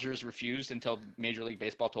 the Dodgers refused until Major League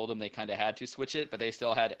Baseball told them they kind of had to switch it, but they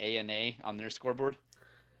still had A and A on their scoreboard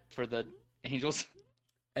for the Angels.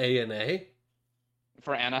 A and A?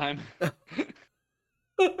 For Anaheim.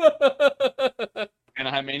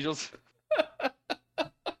 Anaheim Angels. They're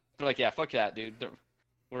like, yeah, fuck that, dude. They're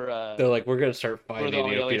like, we're gonna start fighting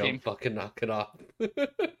only you if LA you team. don't fucking knock it off.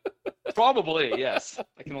 Probably, yes.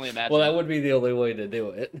 I can only imagine. Well, that would be the only way to do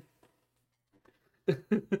it.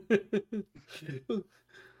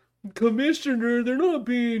 Commissioner, they're not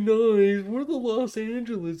being nice. We're the Los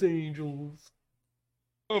Angeles Angels.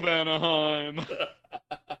 Of Anaheim.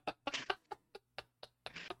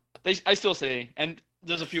 I still say, and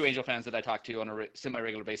there's a few Angel fans that I talk to on a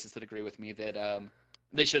semi-regular basis that agree with me that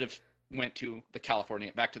they should have went to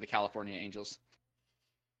back to the California Angels.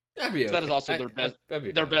 That'd be okay. That is also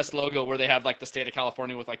their best logo, where they have like the state of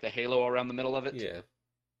California with like the halo around the middle of it. Yeah.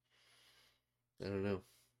 I don't know.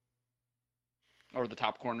 Or the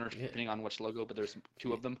top corner, depending on which logo, but there's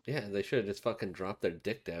two of them. Yeah, they should have just fucking dropped their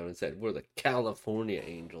dick down and said, we're the California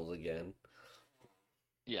Angels again.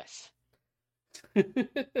 Yes.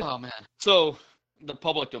 Oh, man. So, the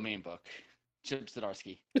public domain book, Chip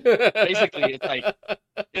Zdarsky. Basically,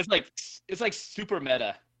 it's like super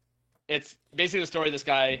meta. It's basically the story of this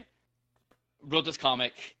guy wrote this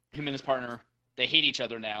comic, him and his partner, they hate each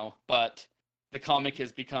other now, but the comic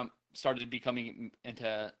has started becoming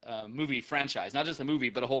into a movie franchise. Not just a movie,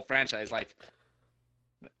 but a whole franchise. Like,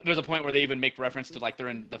 there's a point where they even make reference to like they're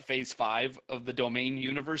in the phase 5 of the domain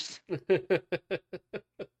universe.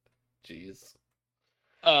 Jeez.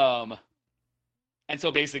 And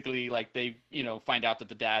so basically, like, they, find out that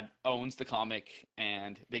the dad owns the comic,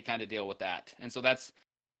 and they kind of deal with that. And so that's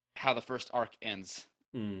how the first arc ends.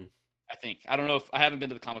 I think. I don't know if I haven't been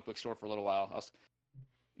to the comic book store for a little while.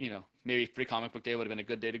 Maybe Free Comic Book Day would have been a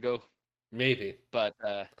good day to go. Maybe. But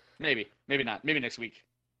maybe not. Maybe next week.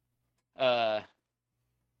 But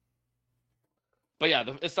yeah,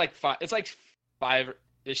 it's like 5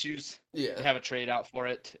 issues. Yeah. They have a trade out for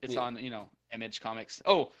it. It's on, Image Comics.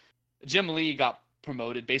 Oh, Jim Lee got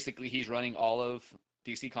promoted. Basically, he's running all of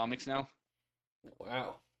DC Comics now.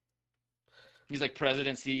 Wow. He's like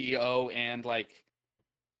president, CEO, and like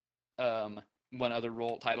one other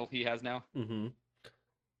title he has now. Mm-hmm.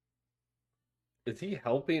 Is he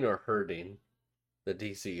helping or hurting the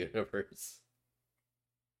DC universe?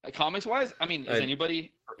 Comics wise, I mean, is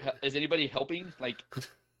anybody helping? Like,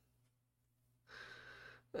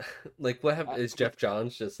 like what happened? Is Jeff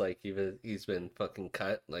Johns just like he's been fucking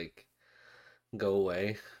cut? Like, go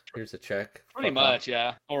away. Here's a check. Pretty much,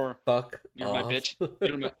 yeah. Or fuck. You're off. my bitch.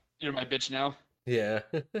 You're my bitch now. Yeah.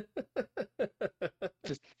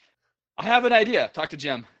 I have an idea. Talk to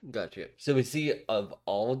Jim. Gotcha. So is he of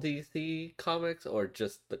all DC comics or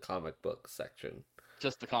just the comic book section?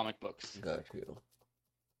 Just the comic books. Gotcha.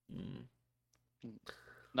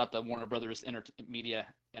 Not the Warner Brothers Media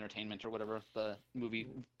Entertainment or whatever the movie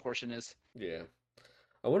portion is. Yeah.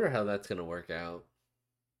 I wonder how that's gonna work out.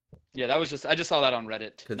 Yeah, I just saw that on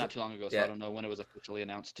Reddit not too long ago, so I don't know when it was officially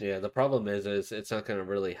announced. Yeah, the problem is it's not gonna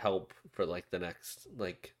really help for like the next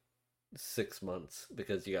 6 months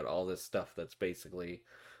because you got all this stuff that's basically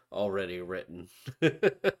already written.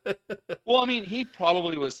 Well, I mean, he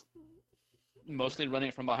probably was mostly running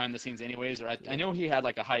it from behind the scenes anyways, or I know he had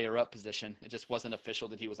like a higher up position. It just wasn't official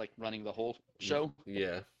that he was like running the whole show.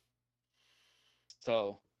 Yeah.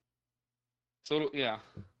 So yeah,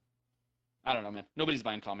 I don't know, man. Nobody's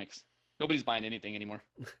buying comics. Nobody's buying anything anymore.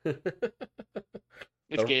 It's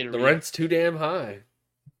The Gatorade. rent's too damn high.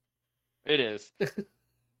 It is.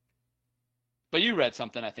 But you read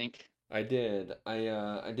something, I think. I did.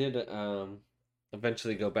 I did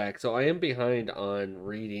eventually go back. So I am behind on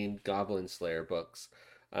reading Goblin Slayer books.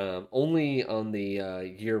 Only on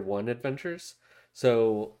the year one adventures.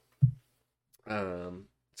 So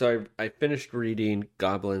so I finished reading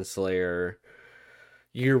Goblin Slayer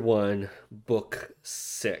year one, book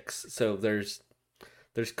six. So there's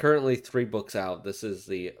currently three books out. This is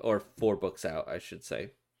the or four books out, I should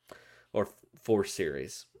say. Or four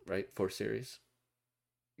series, right? Four series.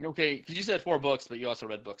 Okay, because you said 4 books, but you also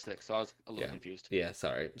read book 6, so I was a little Yeah. confused. Yeah,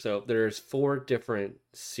 sorry. So there's four different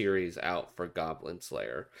series out for Goblin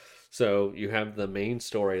Slayer. So you have the main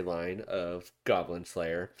storyline of Goblin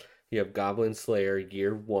Slayer. You have Goblin Slayer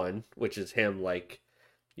year one, which is him like,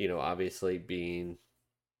 obviously being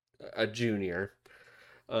a junior.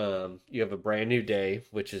 You have a brand new day,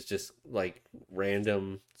 which is just like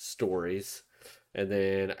random stories. And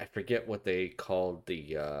then I forget what they called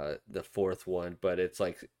the fourth one, but it's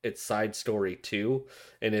side story two,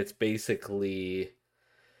 and it's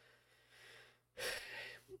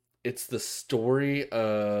the story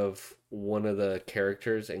of one of the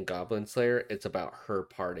characters in Goblin Slayer. It's about her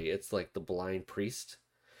party. It's like the blind priest.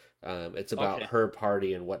 It's about Okay. her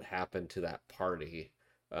party and what happened to that party,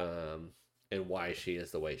 and why she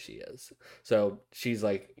is the way she is. So she's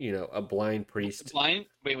like, a blind priest. Blind?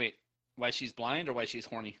 Wait, wait. Why she's blind or why she's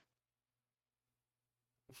horny?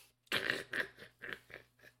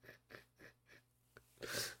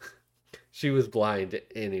 She was blind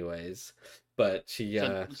anyways, but she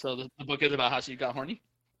So the book is about how she got horny?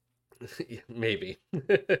 maybe.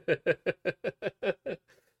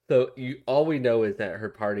 So all we know is that her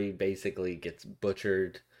party basically gets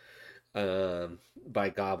butchered by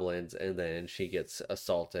goblins, and then she gets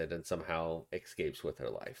assaulted and somehow escapes with her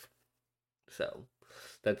life. So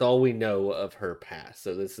that's all we know of her past.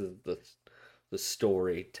 So this is the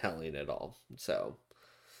story telling it all. So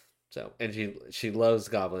and she loves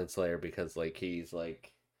Goblin Slayer because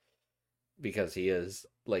because he is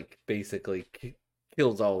like basically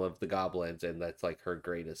kills all of the goblins, and that's like her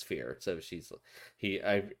greatest fear. So she's he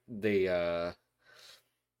I they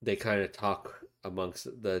kind of talk amongst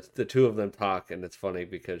the two of them talk, and it's funny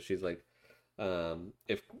because she's like,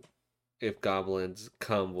 if goblins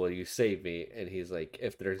come, will you save me? And he's like,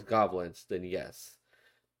 if there's goblins, then yes.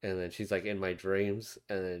 And then she's like, in my dreams,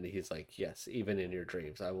 and then he's like, yes, even in your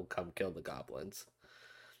dreams, I will come kill the goblins.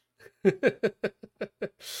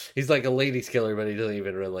 He's like a ladies killer, but he doesn't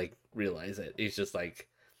even really like realize it. He's just like,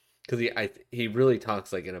 because he really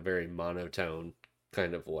talks like in a very monotone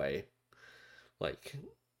kind of way, like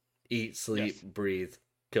eat, sleep, Yes. breathe,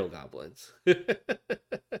 kill goblins.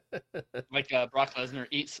 Like Brock Lesnar,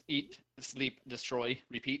 eat, sleep, destroy,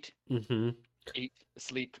 repeat. Hmm. Eat,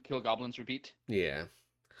 sleep, kill goblins, repeat. Yeah.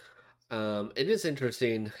 It is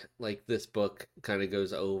interesting. Like this book kind of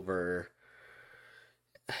goes over.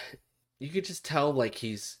 You could just tell like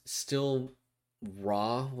he's still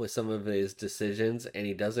raw with some of his decisions, and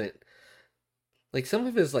he doesn't like some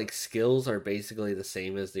of his like skills are basically the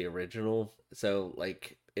same as the original. So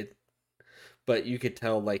like it, but you could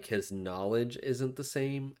tell like his knowledge isn't the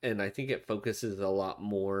same, and I think it focuses a lot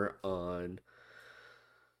more on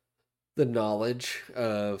the knowledge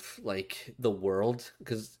of like the world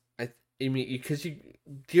because I mean because you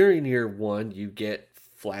during year one you get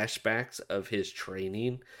flashbacks of his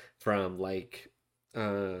training from like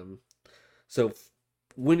um so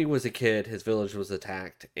when he was a kid his village was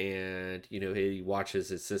attacked, and he watches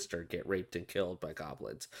his sister get raped and killed by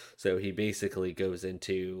goblins. So he basically goes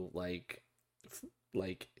into like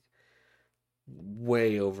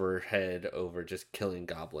way overhead over just killing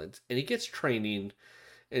goblins, and he gets training,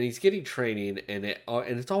 and he's getting training, and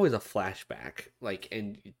it's always a flashback. Like,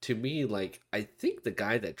 and to me, like, I think the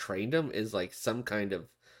guy that trained him is like some kind of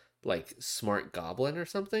like smart goblin or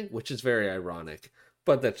something, which is very ironic.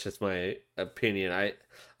 But that's just my opinion.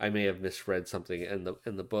 I may have misread something in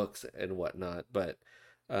the books and whatnot, but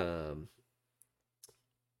um,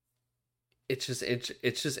 it's just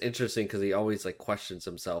interesting because he always like questions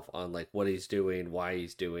himself on like what he's doing, why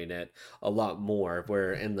he's doing it a lot more.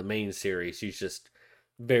 Where in the main series, he's just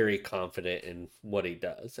very confident in what he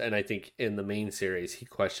does, and I think in the main series he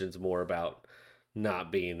questions more about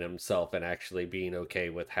not being himself and actually being okay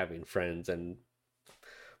with having friends and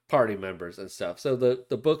party members and stuff. So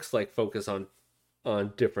the books like focus on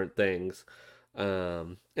different things,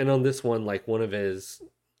 and on this one, like one of his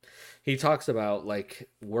he talks about like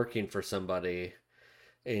working for somebody,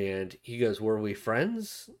 And he goes, "Were we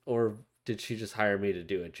friends, or did she just hire me to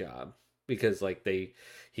do a job?" Because like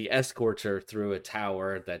he escorts her through a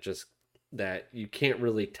tower that you can't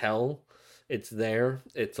really tell it's there.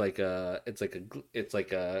 It's like a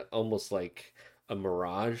almost like a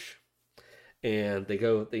mirage. And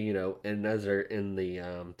and as they're in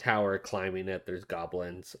the tower climbing it, there's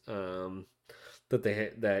goblins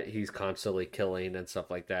that he's constantly killing and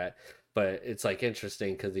stuff like that. But it's like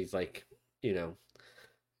interesting because you know,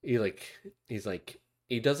 he like he's like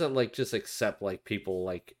he doesn't like just accept like people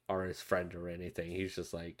like are his friend or anything. He's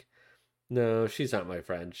just like, no, she's not my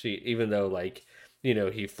friend. She, even though like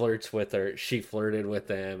he flirts with her, she flirted with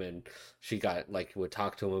him, and she got like would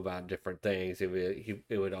talk to him about different things. It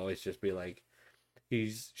would always just be like she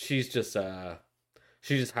just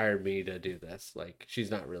hired me to do this. Like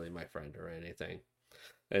she's not really my friend or anything.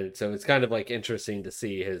 And so it's kind of like interesting to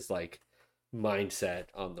see his like mindset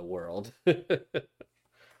on the world.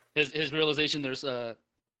 His realization there's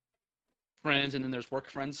friends and then there's work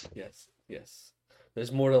friends. Yes, yes.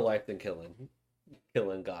 There's more to life than killing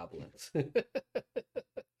goblins.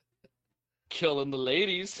 Killing the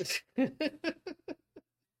ladies.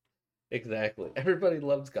 Exactly. Everybody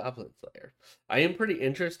loves Goblin Slayer. I am pretty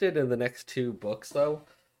interested in the next two books though.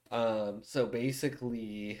 So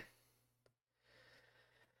basically,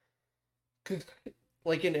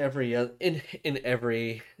 like in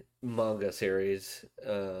every manga series,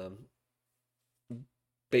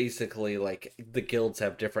 basically like the guilds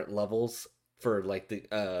have different levels for like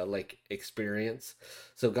the like experience.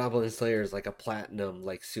 So Goblin Slayer is like a platinum,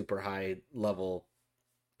 like super high level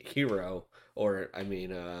hero, or I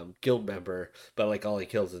mean guild member, but like all he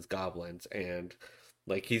kills is goblins, and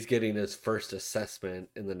like he's getting his first assessment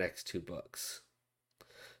in the next two books.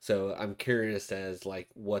 So I'm curious as like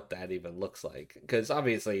what that even looks like, because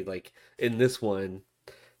obviously like in this one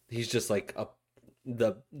he's just like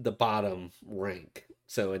the bottom rank.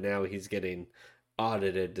 So and now he's getting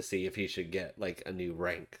audited to see if he should get like a new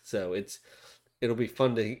rank. So it'll be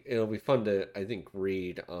fun to I think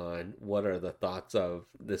read on what are the thoughts of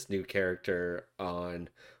this new character on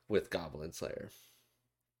with Goblin Slayer.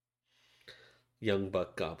 Young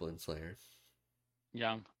Buck Goblin Slayer.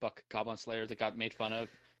 Young buck goblin slayer that got made fun of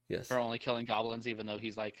Yes. for only killing goblins, even though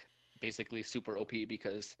he's like basically super OP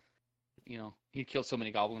because he killed so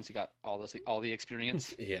many goblins. He got all the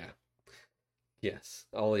experience. Yeah. Yes.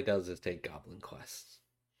 All he does is take goblin quests.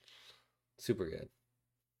 Super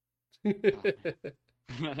Oh good.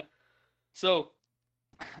 man. So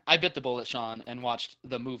I bit the bullet, Sean, and watched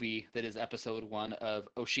the movie that is episode one of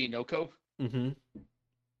Oshinoko. Mm-hmm.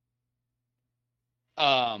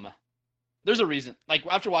 Um, there's a reason. Like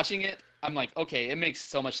after watching it, I'm like, okay, it makes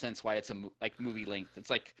so much sense why it's like movie length. It's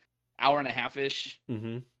like hour and a half ish,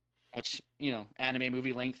 Mm-hmm. which anime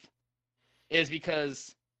movie length is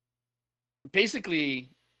because basically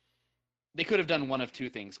they could have done one of two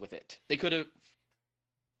things with it. They could have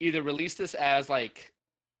either released this as like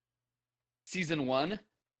season one,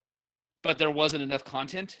 but there wasn't enough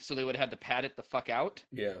content, so they would have had to pad it the fuck out,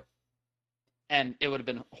 Yeah. and it would have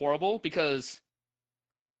been horrible because,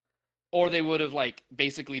 or they would have like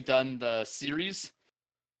basically done the series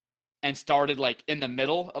and started like in the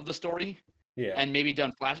middle of the story Yeah. and maybe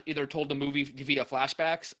done either told the movie via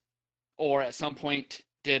flashbacks or at some point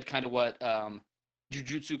did kind of what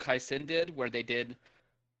Jujutsu Kaisen did, where they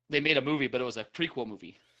made a movie, but it was a prequel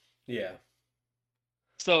movie. Yeah.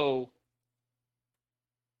 So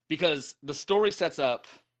because the story sets up,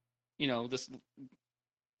 this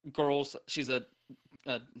she's a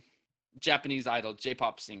Japanese idol,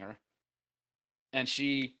 J-pop singer, and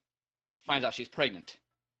she finds out she's pregnant,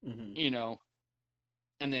 Mm-hmm.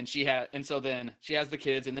 and then then she has the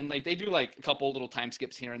kids, and then like they do like a couple little time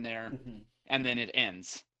skips here and there, Mm-hmm. and then it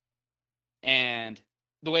ends. And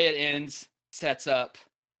the way it ends sets up,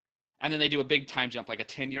 and then they do a big time jump, like a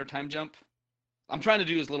 10-year time jump. I'm trying to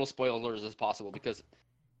do as little spoilers as possible because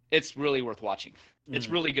it's really worth watching. It's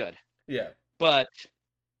Mm-hmm. really good. Yeah. But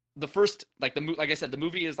the first, like I said, the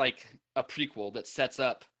movie is like a prequel that sets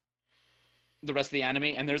up the rest of the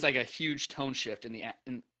anime, and there's like a huge tone shift in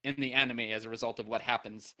the anime as a result of what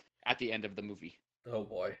happens at the end of the movie. Oh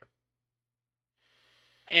boy.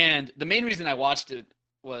 And the main reason I watched it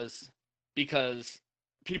was because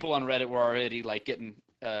people on Reddit were already like getting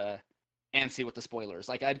antsy with the spoilers.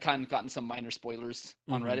 Like I'd kind of gotten some minor spoilers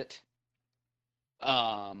on Mm-hmm. Reddit.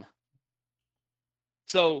 Um,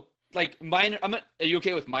 so like minor. Are you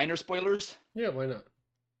okay with minor spoilers? Yeah, why not?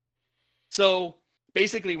 So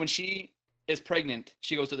basically, when she is pregnant,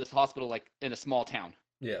 she goes to this hospital like in a small town,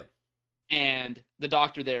 Yeah. and the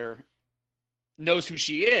doctor there knows who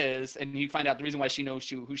she is, and you find out the reason why she knows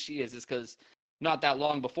who she is because not that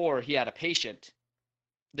long before, he had a patient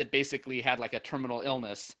that basically had like a terminal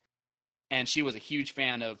illness, and she was a huge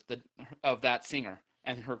fan of that singer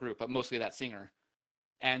and her group, but mostly that singer.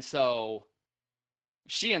 And so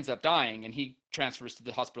she ends up dying, and he transfers to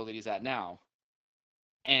the hospital that he's at now.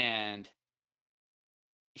 And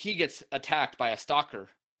he gets attacked by a stalker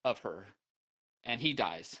of her, and he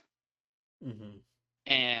dies. Mm-hmm.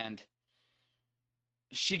 And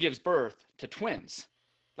she gives birth to twins.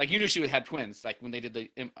 Like, you knew she had twins, like when they did the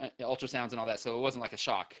ultrasounds and all that, so it wasn't like a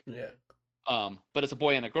shock. Yeah. But it's a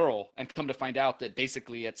boy and a girl, and come to find out that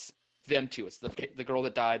basically it's them two. It's the girl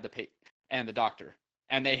that died, and the doctor,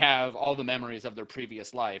 and they have all the memories of their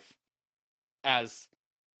previous life as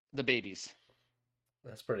the babies.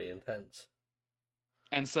 That's pretty intense.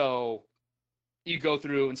 And so you go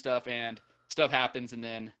through and stuff happens, and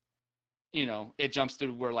then it jumps to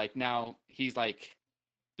where like now he's like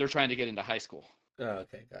they're trying to get into high school. Oh,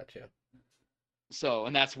 okay, gotcha. So,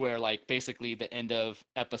 and that's where like basically the end of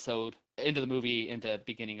the movie into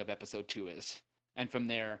beginning of episode 2 is. And from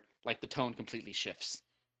there, like the tone completely shifts.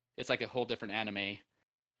 It's like a whole different anime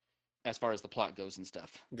as far as the plot goes and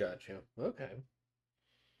stuff. Gotcha. Okay.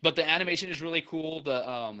 But the animation is really cool.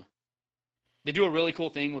 They do a really cool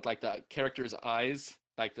thing with like the characters' eyes,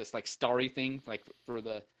 like this like starry thing, like for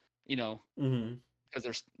the Mm-hmm.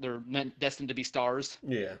 because they're meant destined to be stars.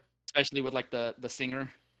 Yeah. Especially with like the singer.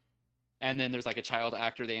 And then there's like a child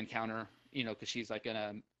actor they encounter, because she's like in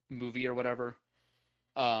a movie or whatever.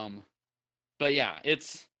 But yeah,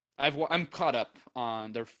 I'm caught up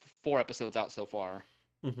on. There are 4 episodes out so far.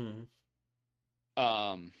 Mm-hmm.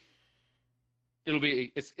 It'll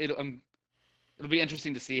be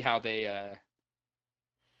interesting to see how they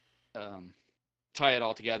tie it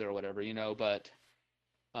all together or whatever, But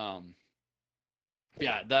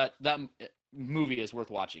yeah, that movie is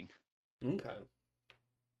worth watching. Okay.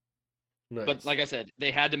 Nice. But like I said, they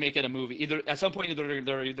had to make it a movie. Either at some point,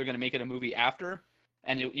 they're either going to make it a movie after,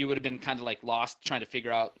 and you would have been kind of like lost trying to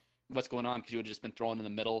figure out what's going on because you would have just been thrown in the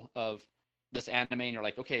middle of this anime, and you're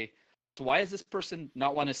like, okay, so why does this person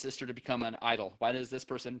not want his sister to become an idol? Why does this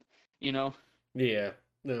person, Yeah,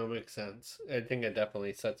 no, it makes sense. I think it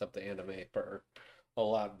definitely sets up the anime for a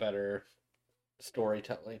lot better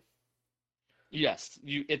storytelling. Yes,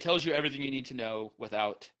 it tells you everything you need to know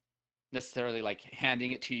without necessarily like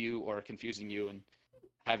handing it to you or confusing you and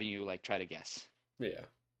having you like try to guess. Yeah.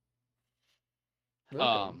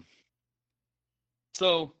 Okay.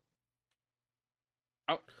 So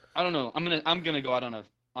I don't know. I'm gonna go out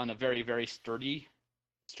on a very, very sturdy,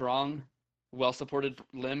 strong, well supported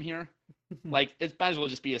limb here. Like it might as well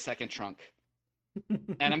just be a second trunk.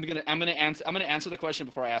 And I'm gonna answer the question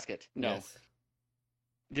before I ask it. No. Yes.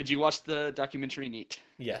 Did you watch the documentary Neat?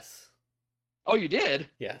 Yes. Oh, you did?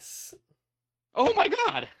 Yes. Oh my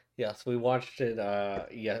God. Yes, we watched it.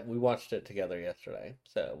 We watched it together yesterday.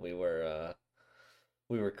 So we were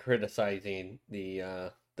criticizing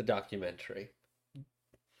the documentary.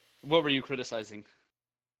 What were you criticizing?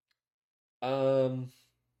 No,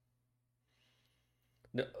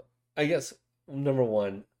 I guess number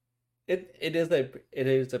one, it is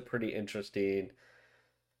a pretty interesting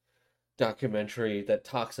documentary that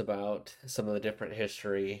talks about some of the different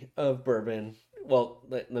history of bourbon. Well,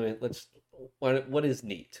 what is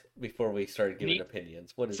neat before we start giving Neat.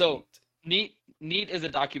 opinions? What is So neat? Neat is a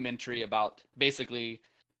documentary about basically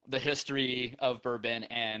the history of bourbon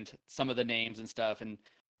and some of the names and stuff. And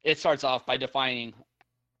it starts off by defining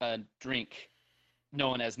a drink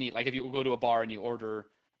known as neat. Like if you go to a bar and you order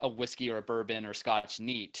a whiskey or a bourbon or scotch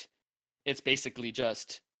neat, it's basically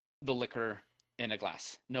just the liquor in a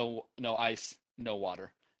glass. No ice, no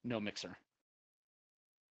water, no mixer.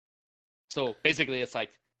 So basically it's like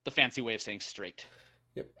the fancy way of saying straight.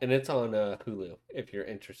 Yep, and it's on Hulu if you're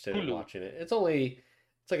interested in Hulu. watching it. It's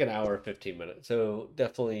like an hour 15 minutes, so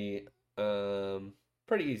definitely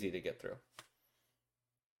pretty easy to get through.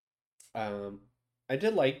 Um, I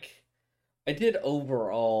did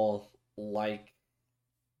overall like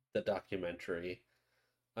the documentary.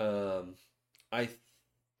 Um, I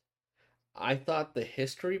I thought the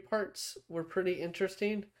history parts were pretty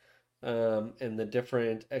interesting, and the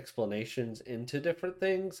different explanations into different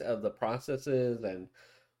things of the processes and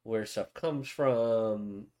where stuff comes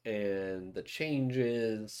from and the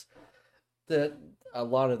changes. That a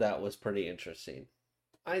lot of that was pretty interesting.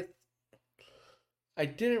 I I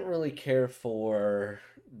didn't really care for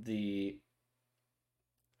the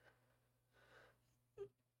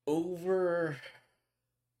over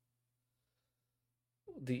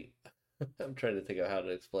the I'm trying to think of how to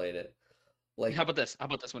explain it. Like, How about this? How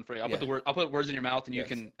about this one for you? yeah, I'll put words in your mouth and you yes,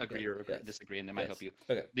 can yes, agree or yes, disagree, and it might yes. help you.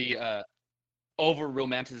 Okay. The over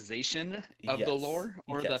romanticization of the Yes. lore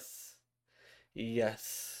or the Yes.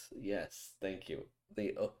 Yes. Yes. Thank you.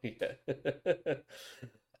 The oh yeah.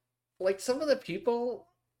 Like some of the people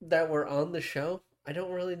that were on the show, I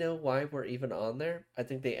don't really know why we're even on there. I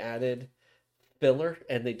think they added filler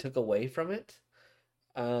and they took away from it.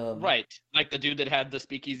 Um, right, like the dude that had the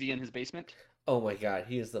speakeasy in his basement. oh my God,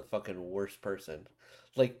 he is the fucking worst person.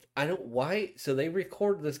 Like, I don't why. So they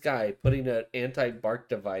record this guy putting an anti-bark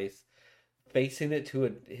device facing it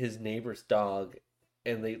to his neighbor's dog,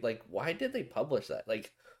 and they like, why did they publish that?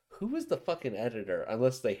 Like, who was the fucking editor?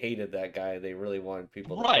 Unless they hated that guy, they really wanted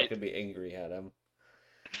people to Right, fucking be angry at him.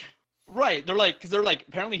 right. They're like, because they're like,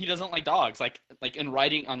 apparently he doesn't like dogs, like in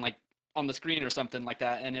writing on like on the screen or something like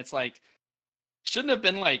that, and it's like shouldn't have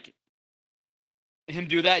been like him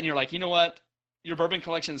do that, and you're like, you know what, your bourbon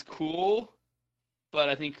collection's cool, but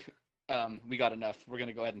I think we got enough. We're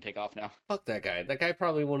gonna go ahead and take off now. Fuck that guy. That guy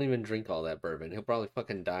probably won't even drink all that bourbon. He'll probably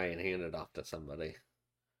fucking die and hand it off to somebody.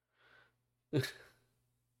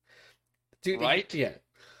 Dude, Right? yeah.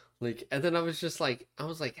 Like, and then I was just like, I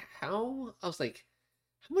was like, how? I was like,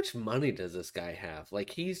 how much money does this guy have? Like,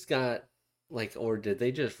 he's got, like, or did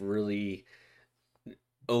they just really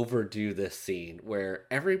overdo this scene where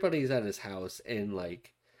everybody's at his house and,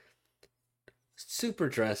 like, super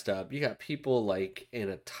dressed up? You got people, like, in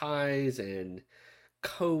a ties and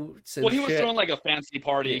coats Well, and he was throwing shit. like a fancy Yeah,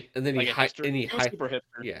 party, and then like a hipster. He was super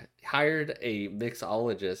hipster. yeah, hired a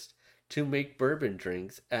mixologist to make bourbon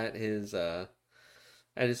drinks at his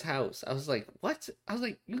house. I was like, "What?" I was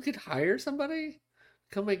like, "You could hire somebody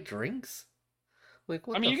come make drinks?" Like,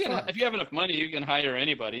 I what mean, the you can if fuck? you have enough money, you can hire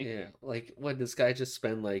anybody. Yeah, like what this guy just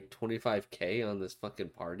spend like 25K on this fucking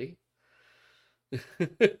party?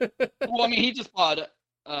 Well, I mean, he just bought.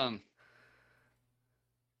 Um,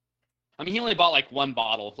 I mean, he only bought like one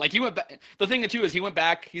bottle. Like he went back. The thing too is he went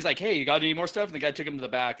back. He's like, "Hey, you got any more stuff?" And the guy took him to the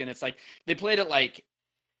back, and it's like they played it like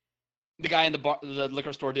the guy in the bar, the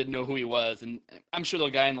liquor store didn't know who he was, and I'm sure the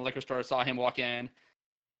guy in the liquor store saw him walk in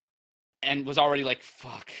and was already like,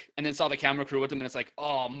 "Fuck," and then saw the camera crew with him, and it's like,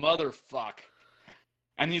 "Oh, motherfuck."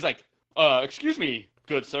 And he's like, excuse me,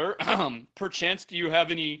 good sir. Perchance, do you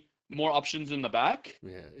have any more options in the back?"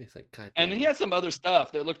 Yeah, he's like, "God And damn he it." had some other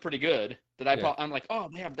stuff that looked pretty good that Yeah, I'm like, oh,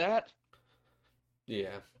 they have that?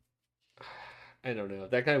 yeah. I don't know.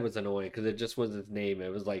 That guy was annoying because it just was his name. It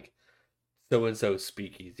was like so and so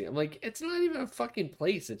speakeasy. I'm like, it's not even a fucking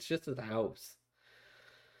place. It's just his house.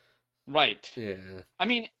 Right. Yeah. I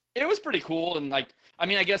mean, it was pretty cool. And like, I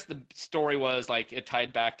mean, I guess the story was like it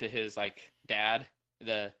tied back to his like dad,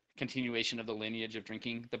 the continuation of the lineage of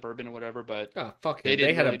drinking the bourbon or whatever. But Oh, fuck they him. They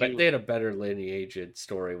didn't had really do they had a better lineage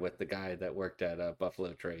story with the guy that worked at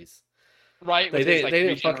Buffalo Trace. right with his like They three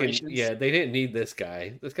didn't fucking generations. yeah, they didn't need this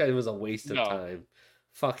guy. This guy was a waste of No. time.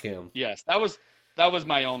 Fuck him. Yes, that was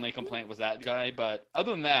my only complaint was that guy. But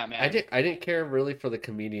other than that, man, I didn't care really for the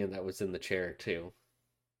comedian that was in the chair too.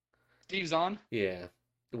 Steve's on. Yeah.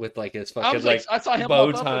 With like his I fucking was like, like I saw him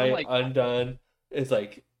bow pop up, and I'm tie like, undone. It's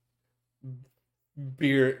like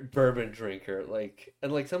beer bourbon drinker. Like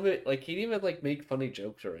and like some of it like he didn't even like make funny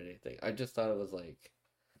jokes or anything. I just thought it was like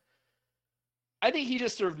I think he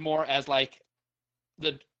just served more as like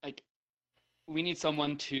the like we need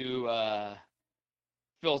someone to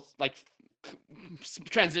fill like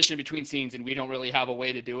transition between scenes, and we don't really have a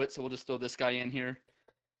way to do it, so we'll just throw this guy in here.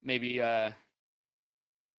 Maybe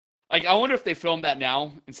like I wonder if they filmed that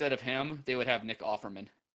now instead of him, they would have Nick Offerman.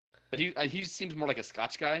 But he seems more like a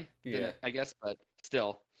Scotch guy than yeah. I guess, but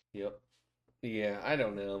still. Yep. Yeah, I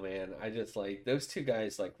don't know, man. I just like those two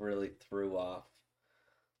guys like really threw off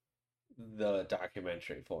the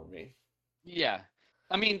documentary for me. Yeah.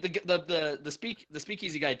 I mean the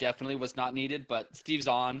speakeasy guy definitely was not needed, but Steve's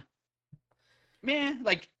on. Man,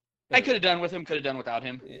 like I could Yeah. have done with him, could have done without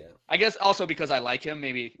him. Yeah. I guess also because I like him,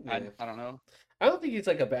 maybe I Yeah. I don't know. I don't think he's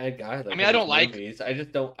like a bad guy I like mean, in I his don't like movies. I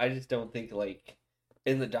just don't think like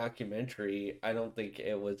in the documentary, I don't think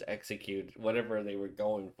it was executed whatever they were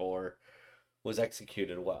going for was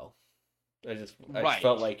executed well. I just felt right.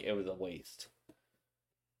 like it was a waste.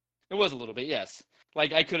 It was a little bit, yes.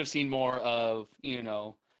 Like I could have seen more of,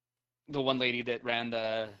 the one lady that ran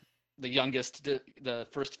the youngest the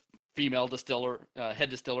first female distiller head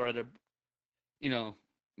distiller at a, you know,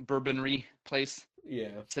 bourbonry place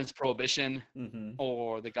Yeah. since Prohibition, Mm-hmm.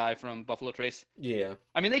 or the guy from Buffalo Trace. Yeah.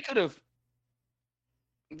 I mean, they could have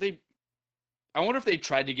they I wonder if they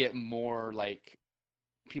tried to get more like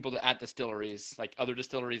people at distilleries, like other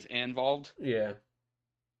distilleries involved. Yeah.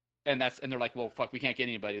 And they're like, well, fuck, we can't get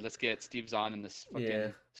anybody. Let's get Steve Zahn and this Yeah.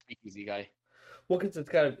 fucking speakeasy guy. Well, because it's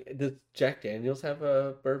got does Jack Daniels have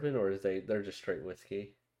a bourbon or is they're just straight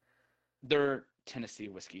whiskey? They're Tennessee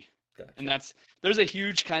whiskey. And Gotcha. there's a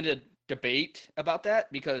huge kind of debate about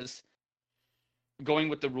that because going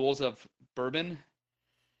with the rules of bourbon,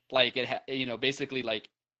 like basically like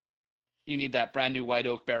you need that brand new white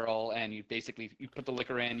oak barrel and you put the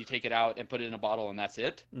liquor in, you take it out and put it in a bottle and that's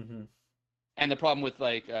it. Mm-hmm. And the problem with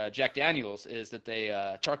like Jack Daniels is that they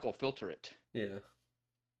charcoal filter it. Yeah.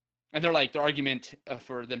 And they're like, the argument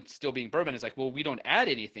for them still being bourbon is like, well, we don't add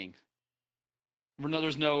anything.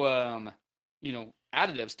 There's no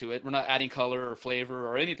additives to it. We're not adding color or flavor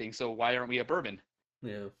or anything. So why aren't we a bourbon?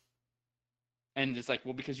 Yeah. And it's like,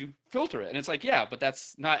 well, because you filter it. And it's like, yeah, but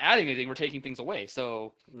that's not adding anything. We're taking things away.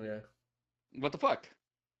 So Yeah. what the fuck?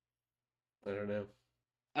 I don't know.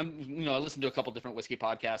 I listened to a couple different whiskey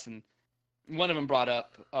podcasts, and one of them brought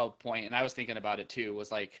up a point, and I was thinking about it too. Was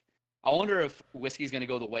like, I wonder if whiskey's going to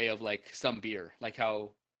go the way of like some beer, like how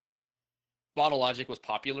Bottle Logic was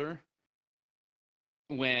popular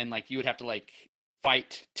when like you would have to like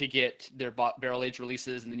fight to get their barrel age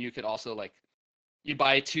releases, and then you could also like you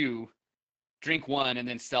buy two, drink one, and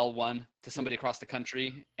then sell one to somebody across the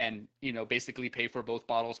country, and basically pay for both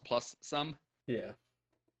bottles plus some. Yeah.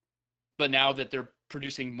 But now that they're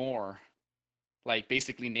producing more, like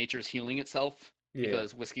basically nature's healing itself Yeah.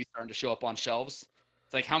 because whiskey's starting to show up on shelves.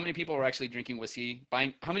 It's like how many people are actually drinking whiskey,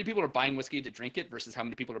 how many people are buying whiskey to drink it versus how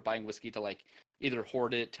many people are buying whiskey to like either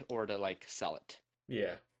hoard it or to like sell it.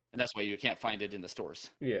 Yeah. And that's why you can't find it in the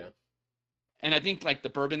stores. Yeah. And I think like the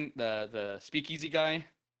bourbon, the speakeasy guy,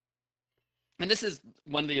 and this is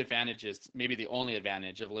one of the advantages, maybe the only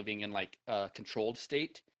advantage of living in like a controlled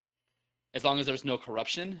state, as long as there's no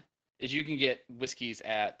corruption, is you can get whiskeys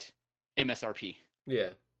at MSRP. Yeah.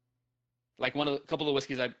 Like a couple of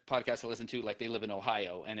whiskeys podcasts I listen to, like they live in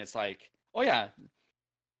Ohio, and it's like, oh yeah,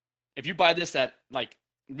 if you buy this at like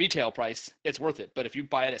retail price, it's worth it. But if you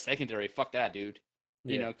buy it at secondary, fuck that, dude.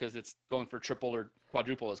 Yeah. Because it's going for triple or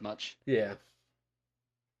quadruple as much. Yeah.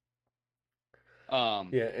 Yeah.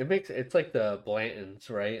 It's like the Blantons,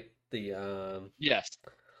 right? Yes.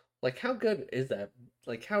 Like how good is that?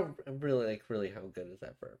 Like how really how good is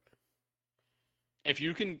that bourbon? If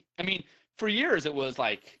you can, I mean, for years it was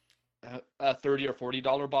like a $30 or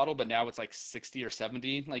 $40 bottle, but now it's like 60 or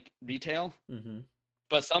 70 like retail. Mm-hmm.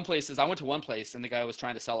 But some places, I went to one place and the guy was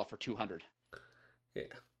trying to sell it for 200. Yeah.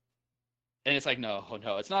 And it's like, no,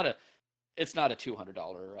 it's not a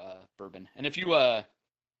 $200 bourbon. And if you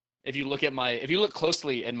look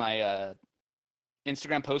closely in my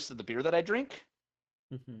Instagram post of the beer that I drink,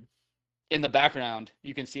 Mm-hmm. in the background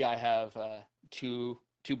you can see I have two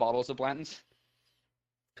bottles of Blanton's.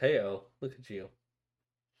 Heyo, look at you.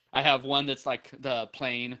 I have one that's like the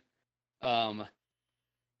plain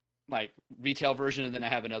like retail version, and then I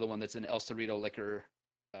have another one that's an El Cerrito liquor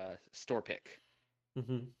store pick.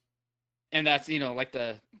 Mm-hmm. And that's like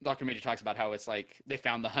the Dr. Major talks about how it's like they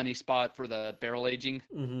found the honey spot for the barrel aging.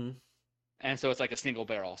 Mm-hmm. And so it's like a single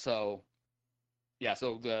barrel. So yeah,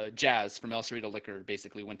 so the Jazz from El Cerrito Liquor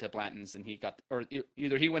basically went to Blanton's, and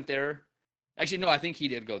either he went there. Actually, no, I think he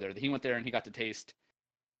did go there. He went there and he got to taste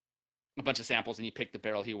a bunch of samples, and he picked the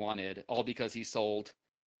barrel he wanted, all because he sold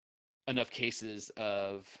enough cases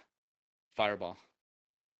of Fireball.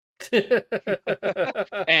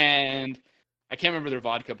 And I can't remember their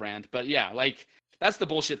vodka brand, but yeah, like that's the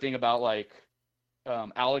bullshit thing about like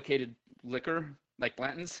allocated liquor, like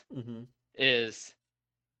Blanton's, Mm-hmm. is,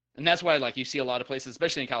 and that's why like you see a lot of places,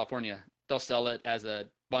 especially in California, they'll sell it as a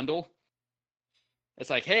bundle. It's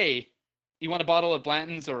like, hey, you want a bottle of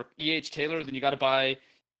Blanton's or E.H. Taylor, then you got to buy.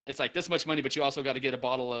 It's like this much money, but you also got to get a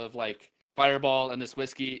bottle of like Fireball and this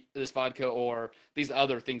whiskey, this vodka, or these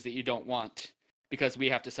other things that you don't want, because we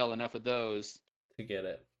have to sell enough of those To get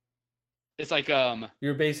it. It's like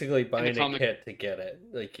You're basically buying a comic, kit to get it.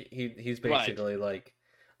 Like he's right, basically like,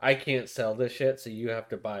 I can't sell this shit, so you have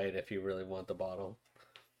to buy it if you really want the bottle.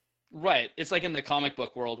 right. It's like in the comic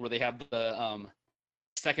book world where they have the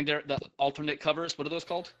the alternate covers. What are those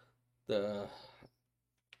called? The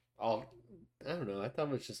all I don't know. I thought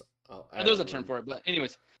it was just I There's a don't term remember. for it, but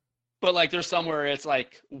anyways, but like there's somewhere it's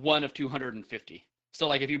like one of 250. So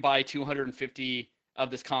like if you buy 250 of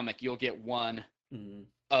this comic, you'll get one Mm-hmm.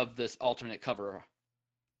 of this alternate cover.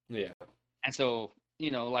 Yeah. And so,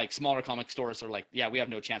 like smaller comic stores are like, yeah, we have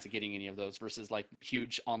no chance of getting any of those, versus like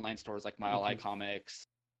huge online stores like Mile High Mm-hmm. Comics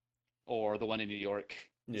or the one in New York.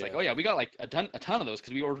 It's like, Yeah. oh yeah, we got like a ton of those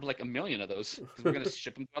because we ordered like 1 million of those because we're gonna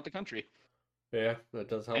ship them throughout the country. Yeah, that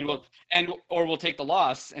does help And them. we'll take the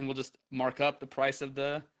loss and we'll just mark up the price of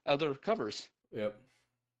the other covers. Yep.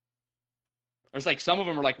 There's like some of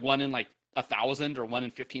them are like one in like 1,000 or one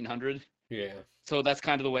in 1,500. Yeah. So that's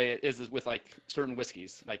kind of the way it is with like certain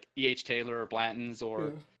whiskeys, like E.H. Taylor or Blanton's or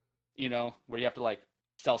Yeah. where you have to like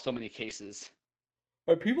sell so many cases.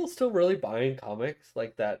 Are people still really buying comics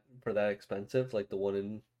like that for that expensive, like the 1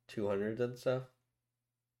 in 200 and stuff?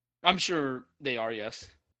 I'm sure they are, yes.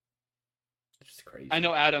 It's just I crazy.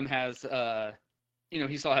 know Adam has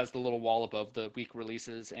he still has the little wall above the week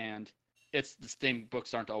releases, and it's the same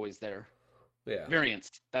books aren't always there. Yeah,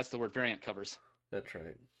 Variants, that's the word, variant covers. that's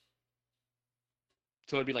right.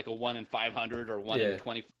 So it'd be like a 1 in 500 or one in Yeah,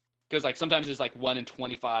 20, because like sometimes it's like 1 in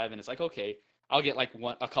 25, and it's like, okay, I'll get like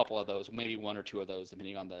a couple of those, maybe one or two of those,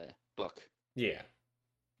 depending on the book. yeah.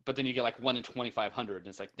 But then you get like 1 in 2,500, and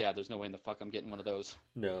it's like, yeah, there's no way in the fuck I'm getting one of those.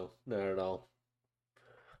 No, not at all.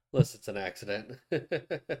 Unless it's an accident.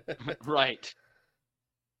 Right.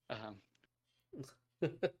 Um,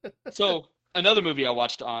 so another movie I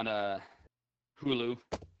watched on Hulu,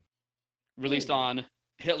 released Ooh. on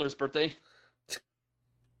Hitler's birthday,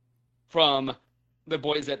 from the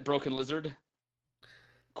boys at Broken Lizard,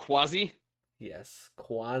 Quasi. Yes,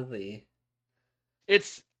 Quasi.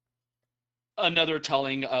 It's another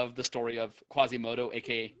telling of the story of Quasimodo,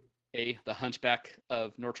 aka the Hunchback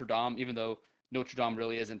of Notre Dame, even though Notre Dame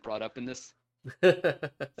really isn't brought up in this.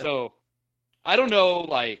 So I don't know,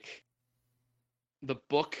 like the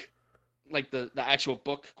book, like the actual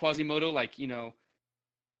book Quasimodo, like to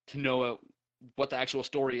know what the actual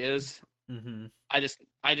story is. Hmm. I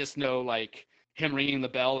just know like him ringing the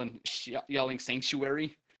bell and yelling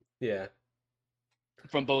sanctuary Yeah.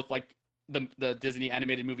 from both like the Disney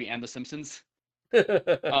animated movie and The Simpsons.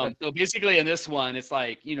 So basically in this one, it's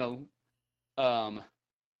like um,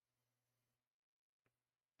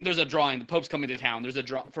 there's a drawing. The Pope's coming to town. There's a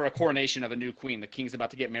draw for a coronation of a new queen. The king's about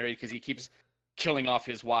to get married because he keeps killing off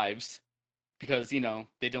his wives because they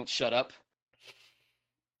don't shut up.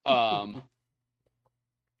 Um,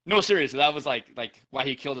 no, seriously, that was like why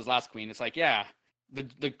he killed his last queen. It's like, yeah,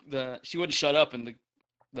 the she wouldn't shut up, and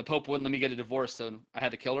the Pope wouldn't let me get a divorce, so I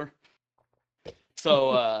had to kill her.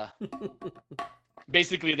 So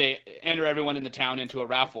basically, they enter everyone in the town into a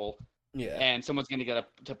raffle, Yeah. and someone's going to get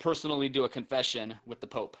to personally do a confession with the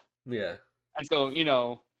Pope. Yeah. And so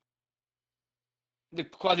the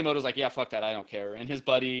Quasimodo's like, yeah, fuck that, I don't care. And his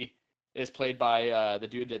buddy is played by the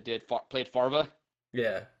dude that played Farva.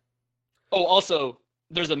 Yeah. Oh, also,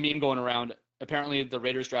 there's a meme going around. Apparently, the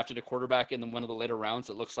Raiders drafted a quarterback in one of the later rounds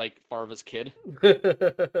that looks like Farva's kid,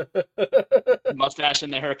 mustache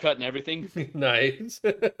and the haircut and everything. Nice.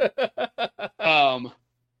 Um,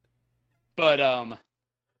 but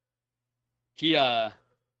he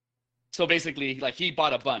so basically, like, he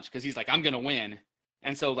bought a bunch because he's like, I'm gonna win.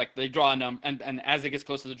 And so like they draw a number, and as it gets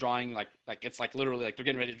close to the drawing, like it's like literally like they're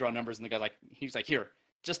getting ready to draw numbers, and the guy he's like, here,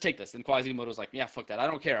 just take this. And Quasimodo's like, yeah, fuck that, I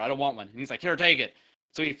don't care, I don't want one. And he's like, here, take it.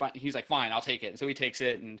 So he's like, fine, I'll take it. And so he takes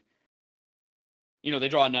it, and they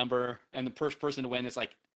draw a number, and the first person to win is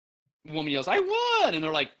like, woman yells, I won, and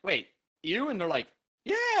they're like, wait, you? And they're like,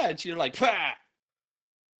 yeah, and she's like, pah,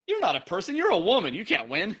 you're not a person, you're a woman, you can't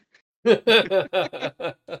win.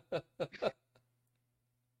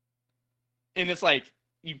 And it's like,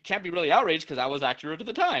 you can't be really outraged because I was accurate at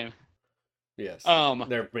the time. Yes. Um,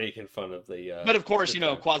 They're making fun of but of course, the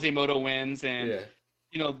time. Quasimodo wins, and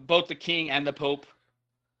Yeah. both the king and the Pope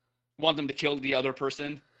want them to kill the other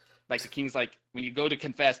person. Like the king's like, when you go to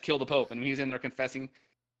confess, kill the Pope, and when he's in there confessing,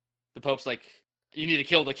 the Pope's like, you need to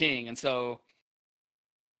kill the king, and so,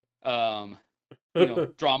 drama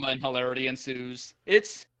and hilarity ensues.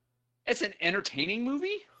 It's an entertaining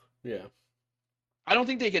movie. Yeah. I don't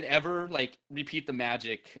think they could ever like repeat the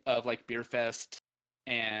magic of like Beer Fest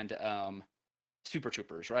and Super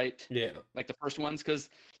Troopers, right? Yeah. Like the first ones, because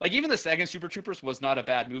like even the second Super Troopers was not a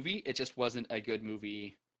bad movie. It just wasn't a good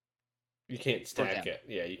movie You can't for stack them. it.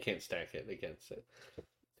 Yeah, you can't stack it against it.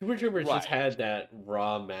 Super Troopers just Right. had that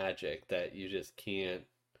raw magic that you just can't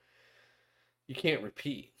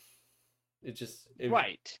repeat.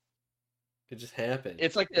 Right. It just happens.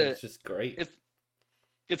 It's like It's just great.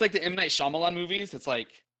 it's like the M. Night Shyamalan movies. It's like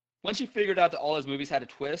once you figured out that all his movies had a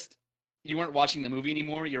twist, you weren't watching the movie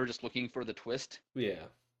anymore. You were just looking for the twist. Yeah. And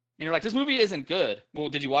you're like, this movie isn't good. Well,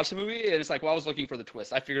 did you watch the movie? And it's like, well, I was looking for the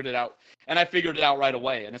twist. I figured it out, and I figured it out right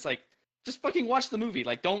away. And it's like, just fucking watch the movie.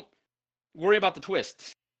 Like, don't worry about the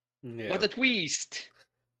twist. Yeah. But the twist.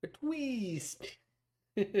 A twist.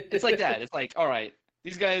 It's like that. It's like, all right,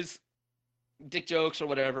 these guys, dick jokes or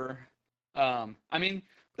whatever. I mean,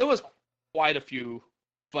 there was quite a few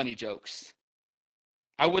funny jokes.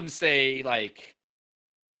 I wouldn't say like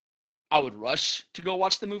I would rush to go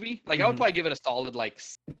watch the movie. Like I would Mhm. probably give it a solid like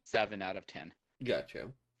 7 out of 10.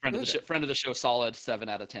 Gotcha. Friend of the show, solid 7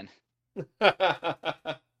 out of 10.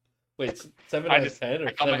 Wait, 7 I out of just 10 or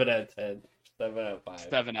I got my 7 out of 10? 7 out of 5.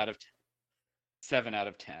 7 out of 10. 7 out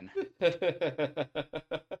of 10.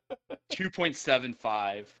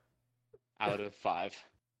 2.75 out of 5.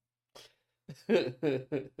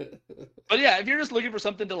 But yeah, if you're just looking for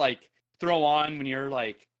something to like throw on when you're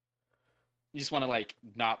like, you just want to like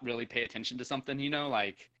not really pay attention to something, you know,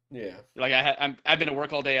 like Yeah. like I've been at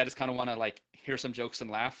work all day. I just kind of want to like hear some jokes and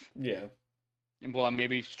laugh. Yeah. And while I'm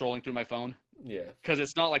maybe strolling through my phone, Yeah. because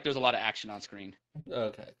it's not like there's a lot of action on screen.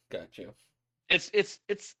 Okay, got you. It's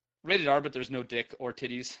rated R, but there's no dick or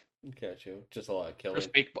titties. Got you. Just a lot of There's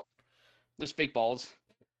killing. there's fake balls.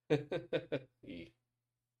 Yeah.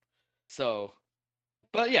 So,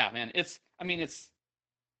 but yeah, man, it's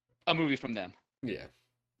a movie from them. Yeah.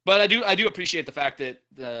 But I do appreciate the fact that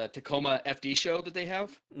the Tacoma FD show that they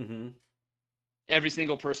have, Mm-hmm. every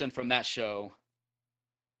single person from that show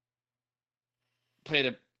played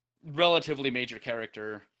a relatively major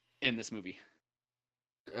character in this movie.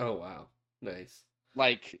 Oh wow, nice.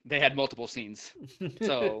 Like they had multiple scenes,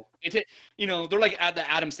 so you know, they're like at the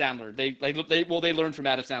Adam Sandler. They learn from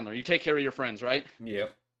Adam Sandler. You take care of your friends, right?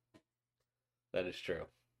 Yep, that is true.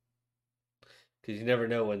 Because you never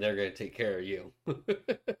know when they're going to take care of you.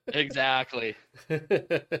 Exactly.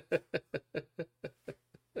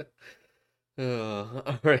 Oh,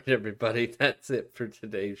 all right, everybody. That's it for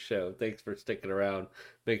today's show. Thanks for sticking around.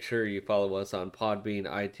 Make sure you follow us on Podbean,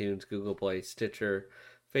 iTunes, Google Play, Stitcher,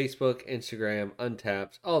 Facebook, Instagram,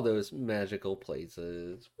 Untapped, all those magical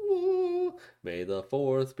places. Woo! May the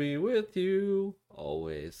 4th be with you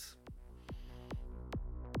always.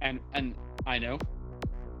 And I know.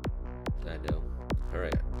 I know. All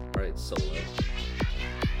right, Solo.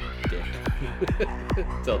 Dick.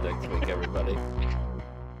 Till next week, everybody.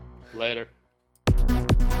 Later.